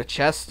 Not open a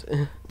chest?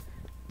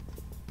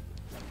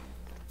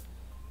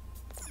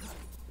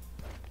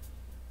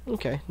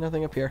 Okay,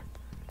 nothing up here.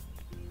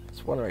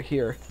 There's one right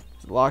here.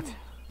 It's locked.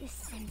 this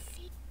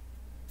sensei?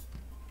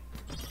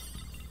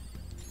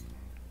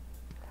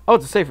 Oh,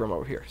 it's a safe room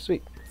over here.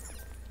 Sweet.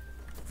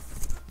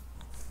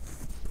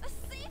 A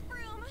safe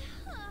room.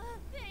 Oh,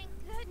 thank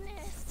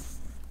goodness.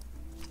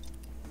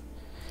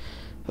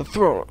 The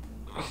throne.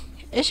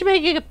 It should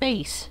make a good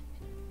base.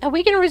 And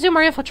we can resume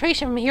our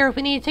infiltration from here if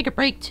we need to take a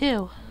break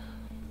too.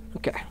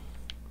 Okay.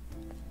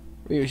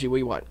 Usually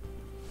we want.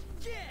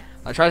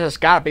 The treasure's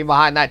gotta be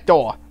behind that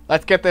door.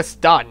 Let's get this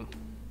done.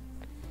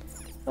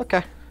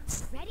 Okay.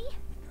 Ready?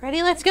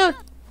 Ready? Let's go.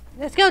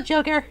 Let's go,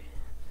 Joker.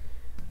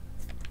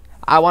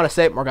 I want to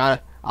say it,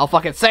 Morgana. I'll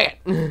fucking say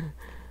it.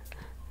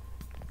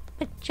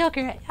 But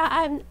Joker,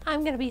 I'm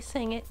gonna be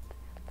saying it.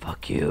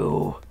 Fuck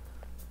you.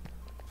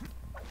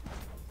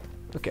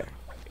 Okay.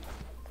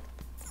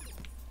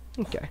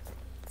 Okay.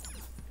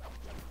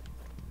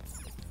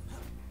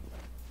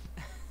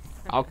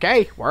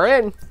 Okay, we're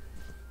in.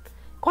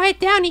 Quiet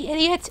down, you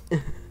idiot!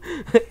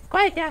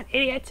 Quiet down,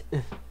 idiot!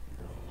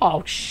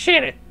 Oh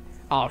shit!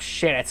 Oh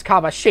shit! It's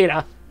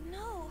Kamoshida.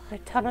 No. A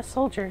ton of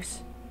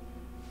soldiers.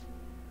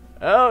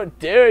 How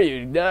dare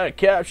you not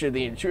capture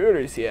the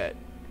intruders yet?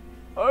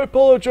 I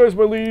apologize,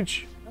 my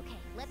liege. Okay,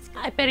 let's go.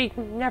 I bet he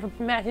never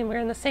imagined we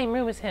were in the same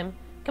room as him.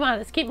 Come on,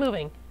 let's keep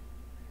moving.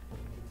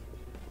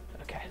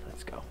 Okay,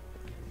 let's go.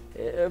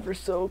 Ever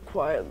so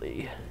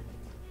quietly.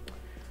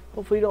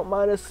 Hopefully you don't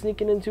mind us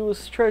sneaking into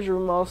his treasure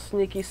room all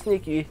sneaky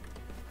sneaky.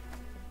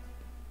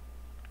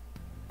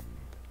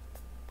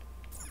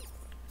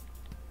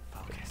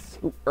 Focus.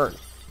 Ooh, urn.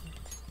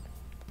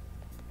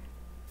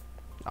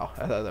 Oh,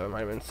 I thought there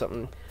might have been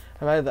something.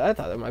 I thought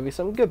there might be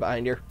something good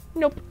behind here.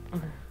 Nope.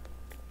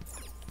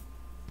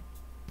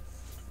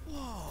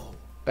 Whoa.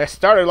 They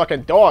started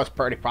looking doors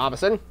pretty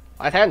promising.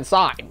 Let's head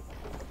inside.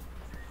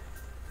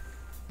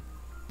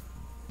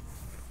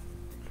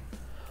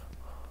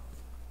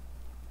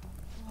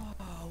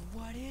 Whoa,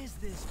 what is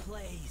this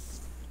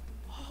place?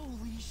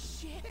 Holy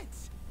shit!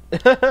 Oh,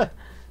 That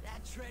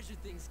treasure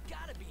thing's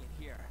gotta be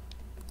in here.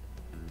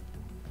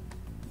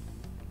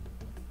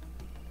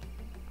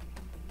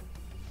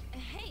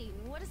 Hey,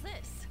 what is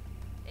this?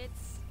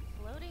 It's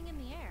floating in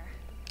the air.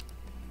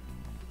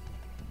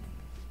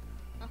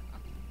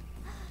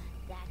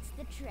 That's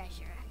the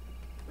treasure.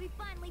 We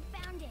finally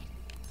found it.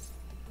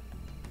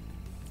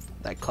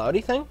 that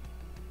cloudy thing?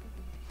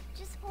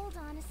 Just hold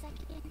on a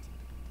second.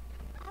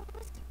 I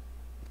was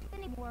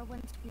getting more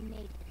once we made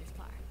it this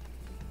far.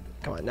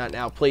 Come on, not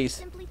now, please.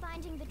 Simply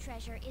finding the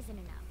treasure isn't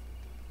enough.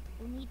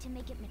 We'll need to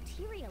make it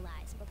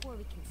materialize before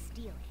we can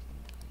steal it.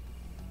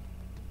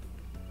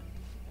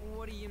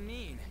 What do you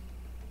mean?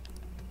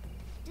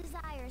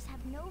 Desires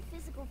have no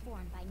physical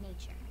form by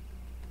nature.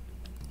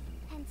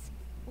 Hence,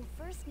 we'll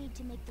first need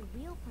to make the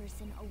real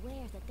person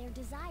aware that their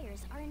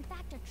desires are in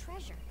fact a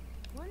treasure.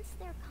 Once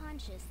they're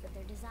conscious that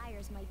their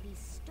desires might be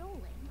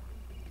stolen,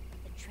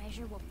 the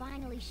treasure will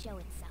finally show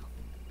itself.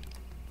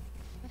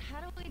 But how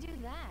do we do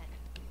that?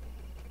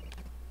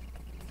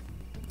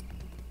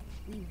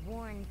 We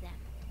warn them.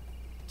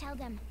 Tell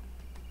them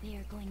they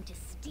are going to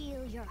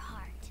steal your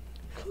heart.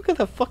 Look at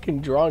the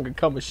fucking drawing of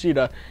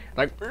Kamoshida.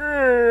 Like,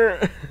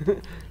 "Urgh."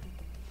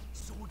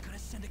 So we're gonna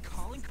send a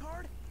calling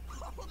card?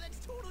 Oh,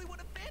 that's totally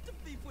what a phantom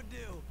thief would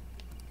do.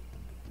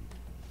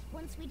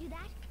 Once we do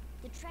that,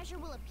 the treasure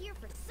will appear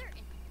for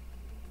certain.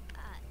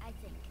 I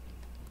think.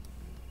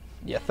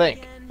 You think?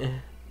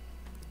 Again,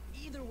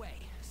 either way,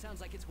 sounds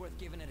like it's worth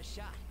giving it a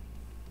shot.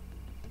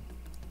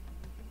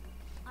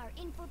 Our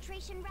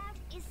infiltration route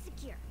is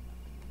secure.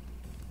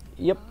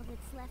 Yep. All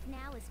that's left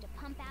now is to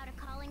pump out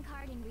a calling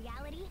card in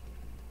reality,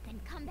 then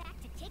come back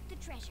to take the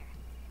treasure.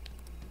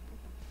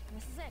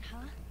 This is it,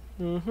 huh?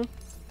 Mm-hmm.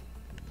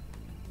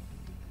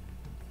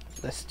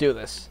 Let's do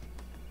this.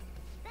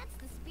 That's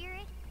the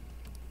spirit.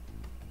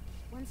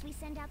 Once we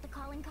send out the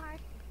calling card,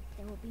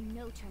 there will be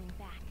no turning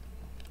back.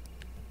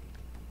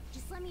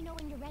 Just let me know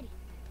when you're ready.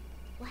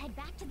 We'll head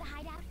back to the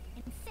hideout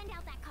and send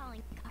out that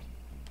calling card.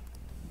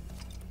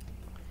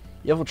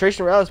 The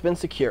infiltration route has been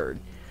secured.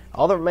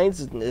 All that remains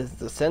is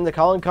to send the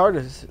calling card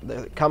to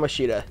the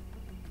Kamoshida.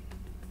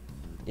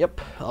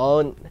 Yep. All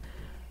in.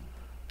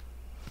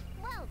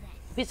 Well then,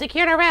 We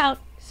secured our route,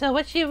 so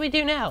what should we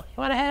do now? You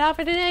want to head out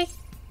for today?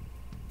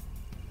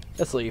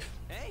 Let's leave.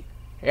 Hey,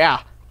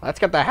 Yeah. Let's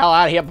get the hell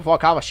out of here before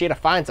Kamoshida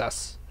finds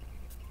us.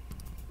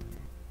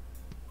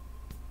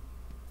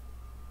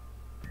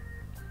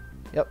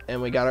 Yep,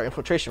 and we got our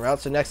infiltration route.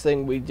 So next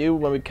thing we do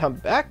when we come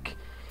back,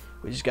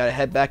 we just gotta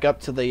head back up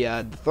to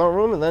the throne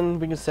room, and then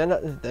we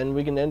can then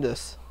we can end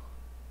this.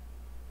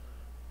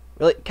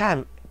 Really,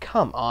 God,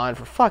 come on,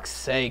 for fuck's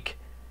sake!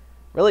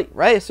 Really,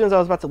 right as soon as I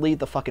was about to leave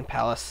the fucking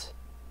palace.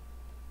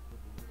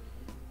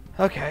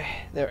 Okay,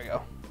 there we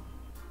go.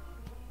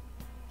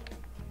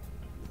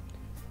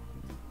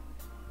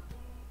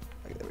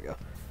 Okay, there we go.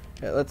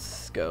 Okay,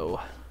 let's go.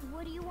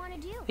 what do you want to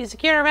do? We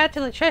secured our route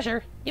to the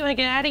treasure. You want to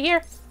get out of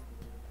here?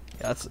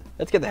 Yeah,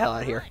 let's get the hell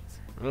out of here.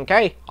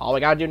 Okay, all we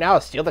gotta do now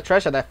is steal the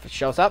treasure that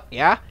shows up.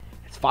 Yeah,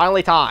 it's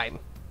finally time.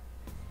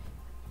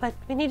 But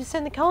we need to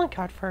send the calling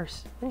card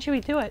first. When should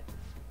we do it?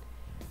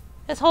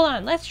 Let's hold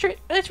on. Let's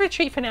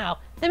retreat for now.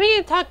 Then we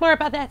can talk more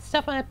about that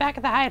stuff on the back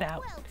of the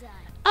hideout. Well done.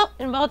 Oh,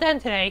 and well done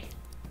today.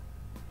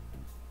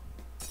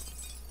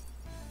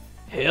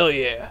 Hell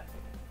yeah.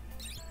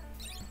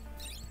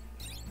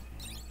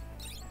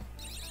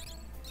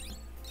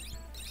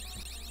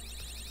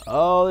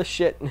 Oh, this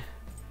shit.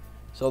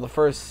 So the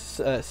first,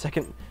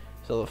 second,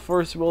 so the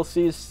first will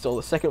seed, still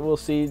the second will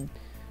seed,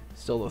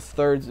 still the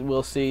third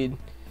will seed.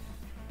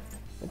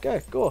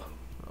 Okay, cool.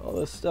 All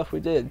this stuff we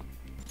did.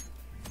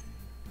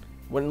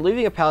 When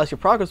leaving a palace, your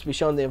progress will be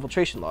shown in the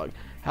infiltration log.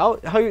 How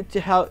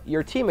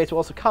your teammates will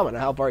also comment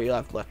on how far you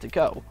have left to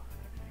go.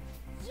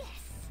 Yes.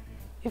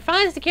 We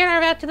finally secured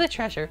our route to the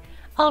treasure.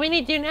 All we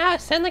need to do now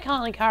is send the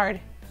calling card.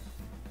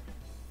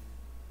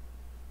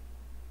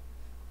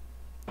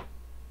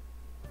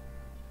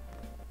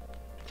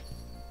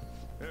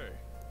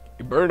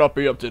 You better not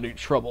be up to any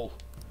trouble.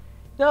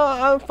 No,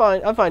 I'm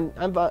fine. I'm fine,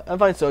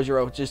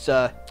 Sojiro. Just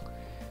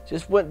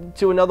Just went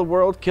to another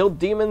world, killed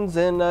demons,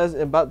 and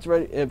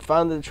and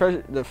found the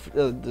treasure,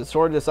 the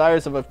sword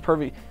desires of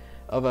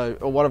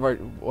one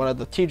of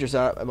the teachers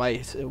at one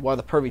of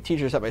the pervy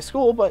teachers at my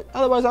school. But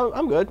otherwise,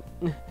 I'm good.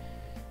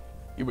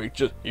 You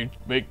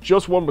make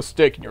just one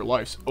mistake and your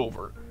life's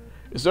over.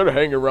 Instead of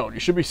hanging around, you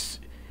should be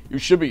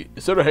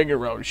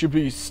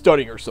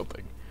studying or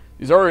something.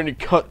 If there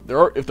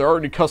are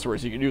any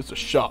customers, you can use the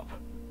shop.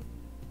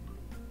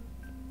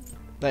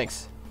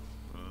 Thanks.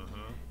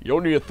 You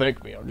don't need to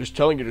thank me. I'm just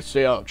telling you to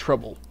stay out of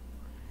trouble.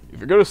 If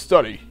you're gonna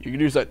study, you can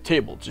use that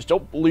table. Just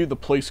don't leave the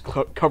place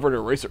covered in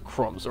eraser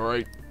crumbs,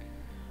 alright?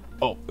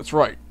 Oh, that's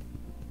right.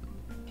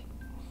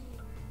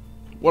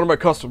 One of my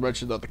customers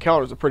mentioned that the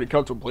counter is a pretty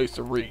comfortable place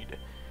to read.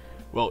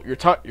 Well, your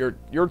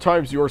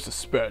time's yours to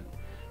spend.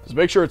 Just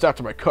make sure it's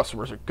after my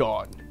customers are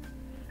gone.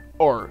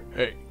 Or,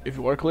 hey, if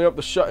you want to clean up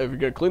the shop, if you're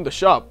gonna clean the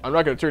shop, I'm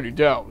not gonna turn you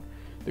down.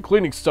 The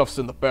cleaning stuff's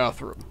in the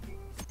bathroom.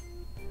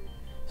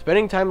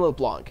 Spending time with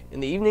LeBlanc. In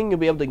the evening, you'll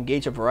be able to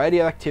engage a variety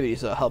of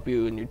activities that will help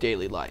you in your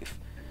daily life.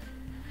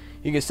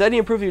 You can study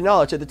and improve your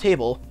knowledge at the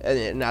table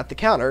and at the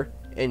counter,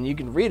 and you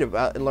can read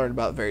about and learn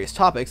about various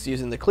topics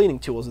using the cleaning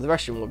tools in the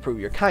restroom will improve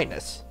your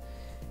kindness.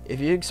 If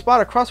you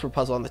spot a crossword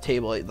puzzle on the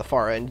table at the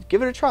far end,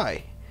 give it a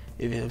try.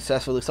 If you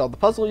successfully solve the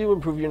puzzle, you will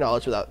improve your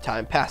knowledge without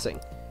time passing.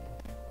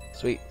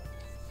 Sweet.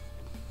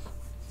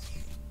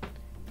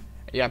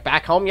 You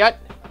back home yet?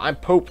 I'm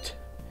pooped.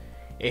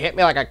 It hit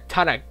me like a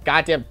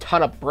goddamn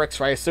ton of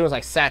bricks right as soon as I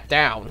sat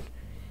down.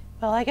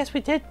 Well, I guess we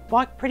did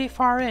walk pretty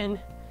far in.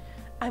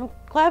 I'm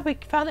glad we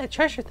found that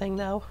treasure thing,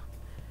 though.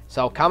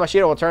 So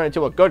Kamoshida will turn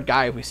into a good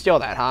guy if we steal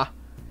that, huh?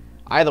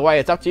 Either way,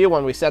 it's up to you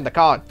when we send the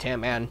call, Tin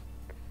Man.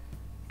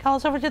 Call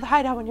us over to the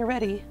hideout when you're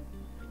ready.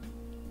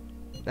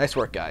 Nice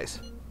work, guys.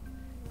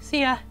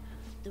 See ya.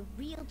 The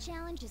real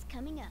challenge is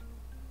coming up.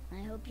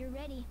 I hope you're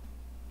ready.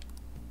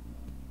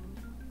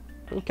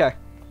 Okay.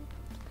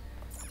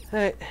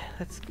 Alright,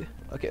 let's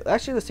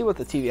see what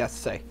the TV has to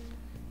say.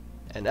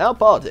 And now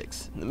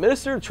politics. The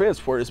Minister of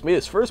Transport has made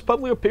his first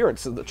public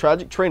appearance since the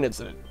tragic train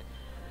incident.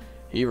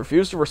 He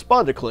refused to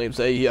respond to claims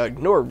that he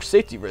ignored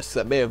safety risks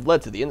that may have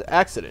led to the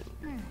accident.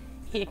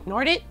 He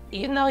ignored it,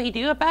 even though he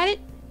knew about it?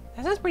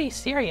 That sounds pretty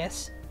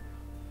serious.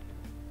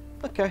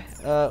 Okay,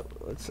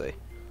 let's see.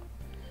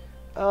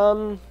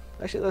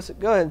 Actually, let's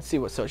go ahead and see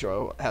what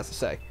Sojiro has to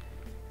say.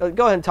 Go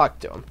ahead and talk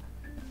to him.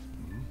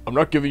 I'm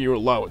not giving you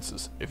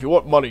allowances. If you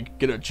want money,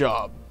 get a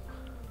job.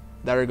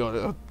 That'll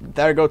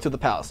go to the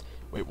palace.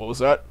 Wait, what was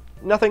that?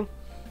 Nothing.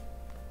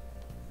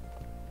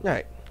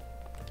 Alright.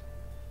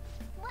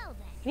 Well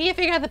then. We need to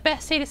figure out the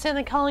best day to send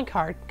the calling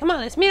card. Come on,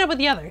 let's meet up with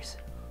the others.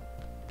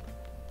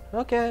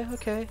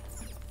 Okay.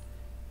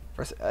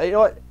 First, you know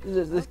what?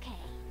 Okay.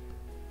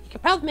 You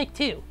could probably make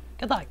 2.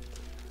 Good luck.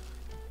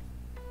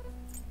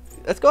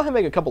 Let's go ahead and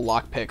make a couple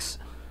lock picks.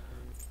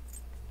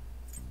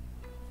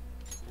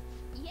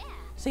 Yeah.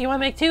 So you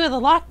want to make 2 of the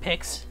lock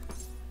picks?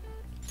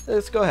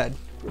 Let's go ahead.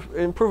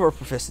 Improve our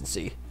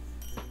proficiency.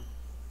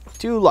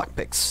 2 lock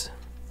picks.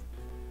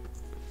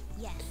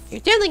 Yes. You're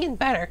definitely getting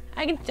better.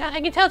 I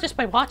can tell just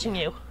by watching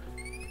you.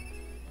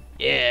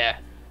 Yeah.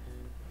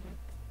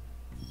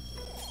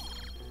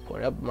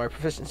 Point up my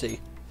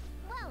proficiency.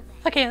 Well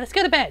then. Okay, let's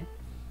go to bed.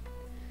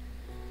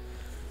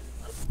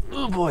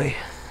 Oh boy.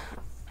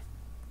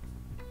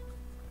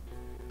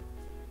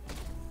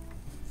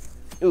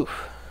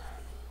 Oof.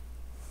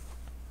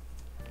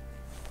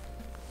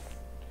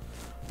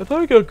 I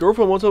thought I got a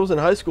girlfriend once I was in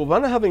high school, but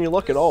I'm not having any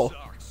luck at all.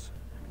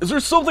 Is there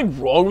something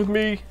wrong with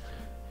me?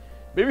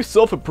 Maybe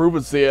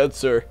self-improvement's the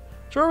answer.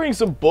 Try reading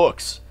some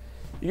books.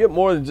 You get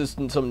more than just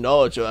some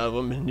knowledge out of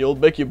them, and it'll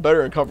make you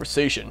better in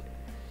conversation.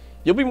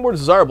 You'll be more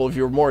desirable if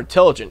you're more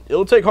intelligent.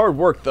 It'll take hard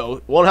work, though.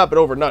 It won't happen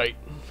overnight.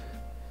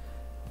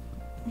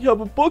 Yeah,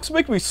 but books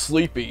make me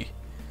sleepy.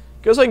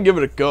 Guess I can give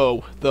it a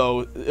go,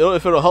 though,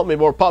 if it'll help me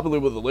more popular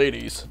with the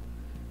ladies.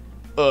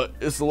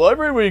 Is the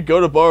library where you go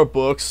to borrow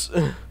books?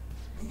 Nice.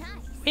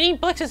 Reading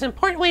books is an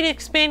important way to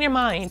expand your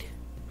mind.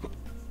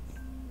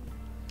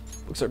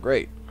 Books are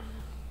great.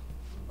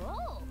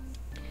 Oh.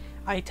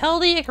 I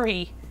totally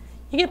agree.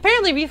 You can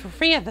apparently read for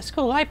free at the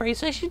school library,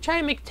 so you should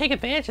try to take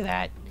advantage of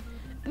that.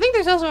 I think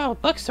there's also a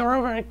bookstore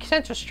over on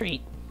Central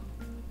Street.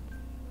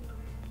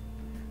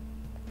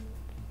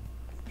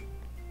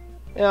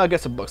 Yeah, I'll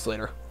get some books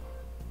later.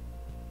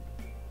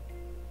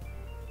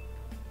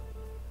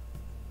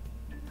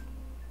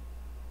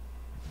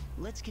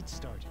 Let's get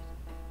started.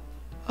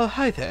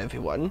 Hi there,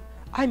 everyone.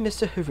 I'm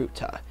Mr.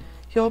 Haruta,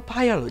 your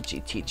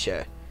biology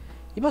teacher.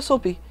 You must all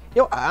be...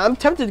 I'm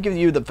tempted to give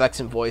you the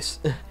Vexen voice.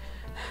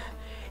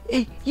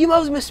 You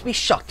all must be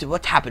shocked at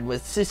what happened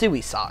with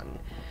Suzui-san.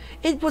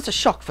 It was a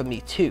shock for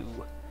me, too.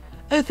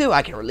 Although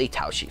I can relate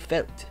how she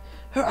felt.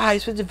 Her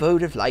eyes were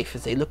devoid of life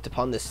as they looked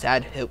upon this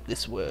sad,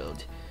 helpless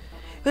world.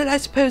 Well, I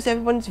suppose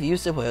everyone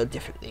views the world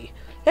differently.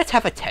 Let's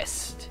have a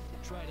test.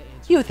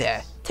 You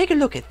there, take a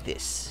look at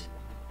this.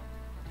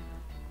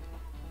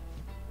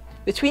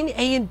 Between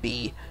A and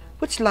B,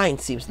 which line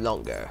seems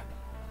longer?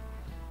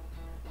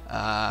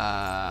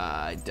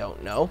 I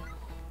don't know.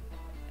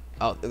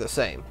 Oh, they're the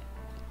same.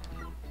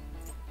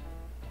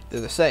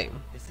 they're the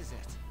same. This is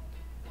it.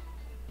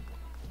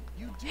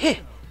 You do Heh, know.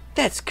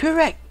 that's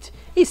correct.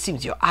 It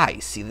seems your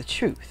eyes see the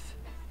truth.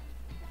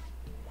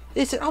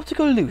 It's an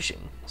optical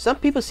illusion. Some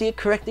people see it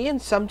correctly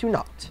and some do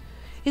not.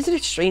 Isn't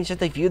it strange that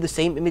they view the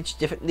same image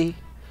differently?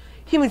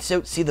 Humans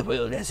don't see the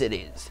world as it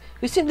is.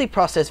 We simply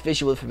process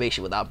visual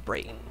information with our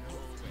brain.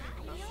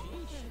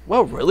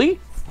 Well, really?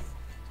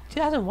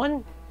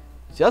 2001.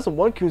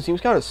 2001 Coon seems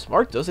kind of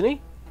smart, doesn't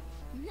he?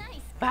 Nice.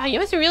 Wow, you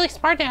must be really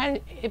smart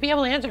to be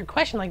able to answer a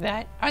question like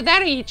that. Or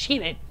that or you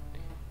cheated.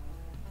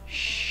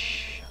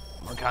 Shh.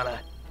 We're kind of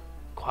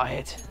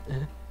quiet.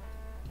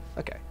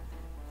 Okay.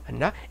 And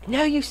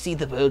now you see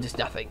the world as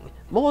nothing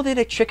more than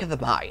a trick of the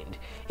mind.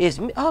 It is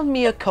all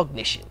mere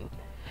cognition.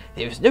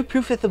 There is no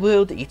proof that the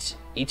world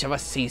each of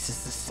us sees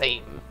is the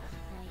same.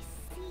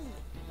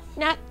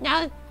 I see.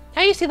 Now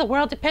you see the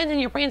world depends on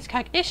your brain's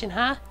cognition,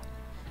 huh?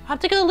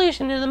 Optical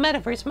illusion in the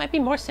metaverse might be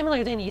more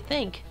similar than you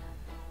think.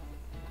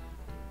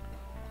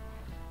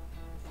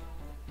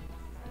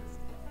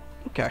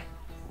 Okay.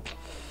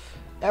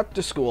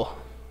 After school.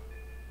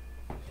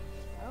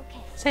 Okay.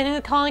 Sending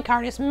the calling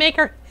card is a make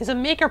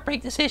or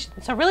break decision,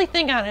 so really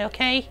think on it,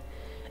 okay?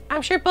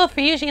 I'm sure both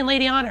Ryuji and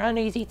Lady Honor are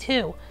uneasy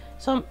too,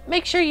 so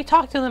make sure you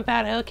talk to them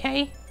about it,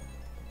 okay?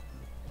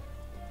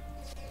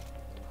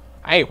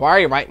 Hey, where are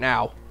you right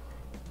now?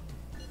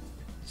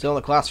 Still in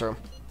the classroom.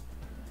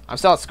 I'm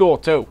still at school,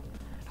 too.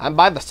 I'm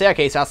by the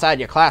staircase outside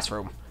your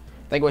classroom.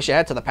 Think we should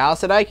head to the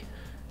palace today?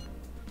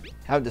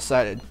 Haven't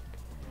decided.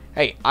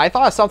 Hey, I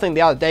thought of something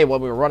the other day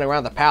when we were running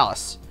around the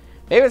palace.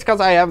 Maybe it's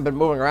because I haven't been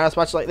moving around as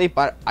much lately,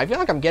 but I feel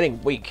like I'm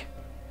getting weak.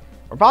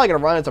 We're probably going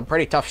to run into some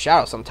pretty tough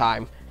shadows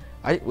sometime.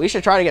 We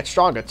should try to get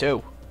stronger,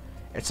 too.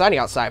 It's sunny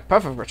outside,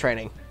 perfect for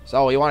training.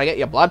 So, you want to get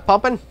your blood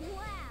pumping?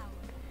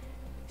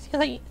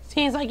 Wow.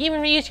 Seems like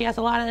even Ryuji has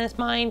a lot on his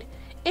mind.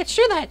 It's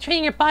true that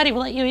training your body will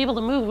let you be able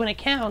to move when it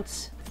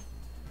counts.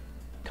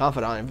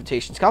 Confidant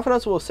invitations.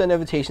 Confidants will send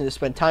invitations to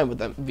spend time with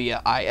them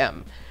via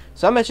IM.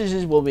 Some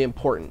messages will be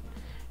important.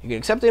 You can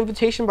accept the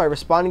invitation by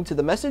responding to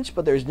the message,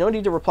 but there is no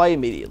need to reply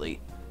immediately.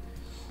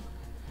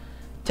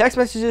 Text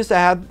messages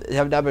that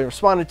have not been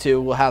responded to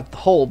will have the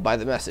hold by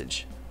the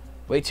message.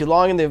 Wait too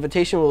long and the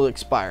invitation will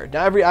expire.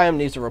 Not every IM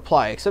needs a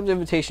reply, except the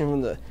invitation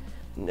from the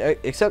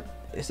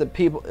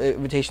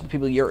invitation to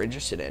people you're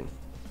interested in.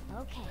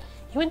 Okay.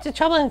 He went to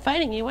trouble in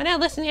fighting you. Why not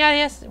listen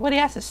to what he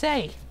has to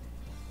say?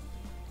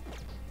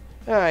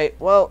 Alright,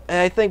 well,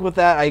 I think with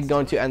that, I'm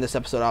going to end this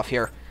episode off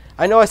here.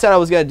 I know I said I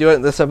was going to do it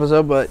in this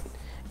episode, but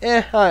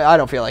I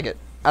don't feel like it.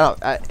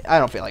 I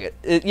don't feel like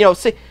it. You know,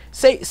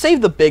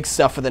 save the big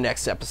stuff for the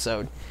next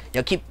episode.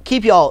 You know,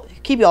 keep y'all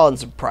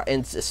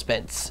in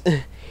suspense,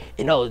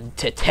 you know,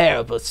 to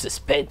terrible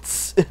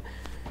suspense.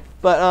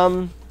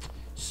 But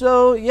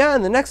so yeah,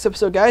 in the next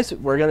episode, guys,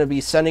 we're gonna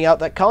be sending out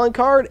that calling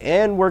card,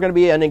 and we're gonna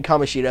be ending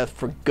Kamoshida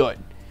for good.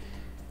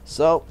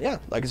 So yeah,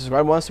 like and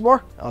subscribe, want to see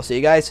more. I'll see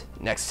you guys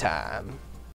next time.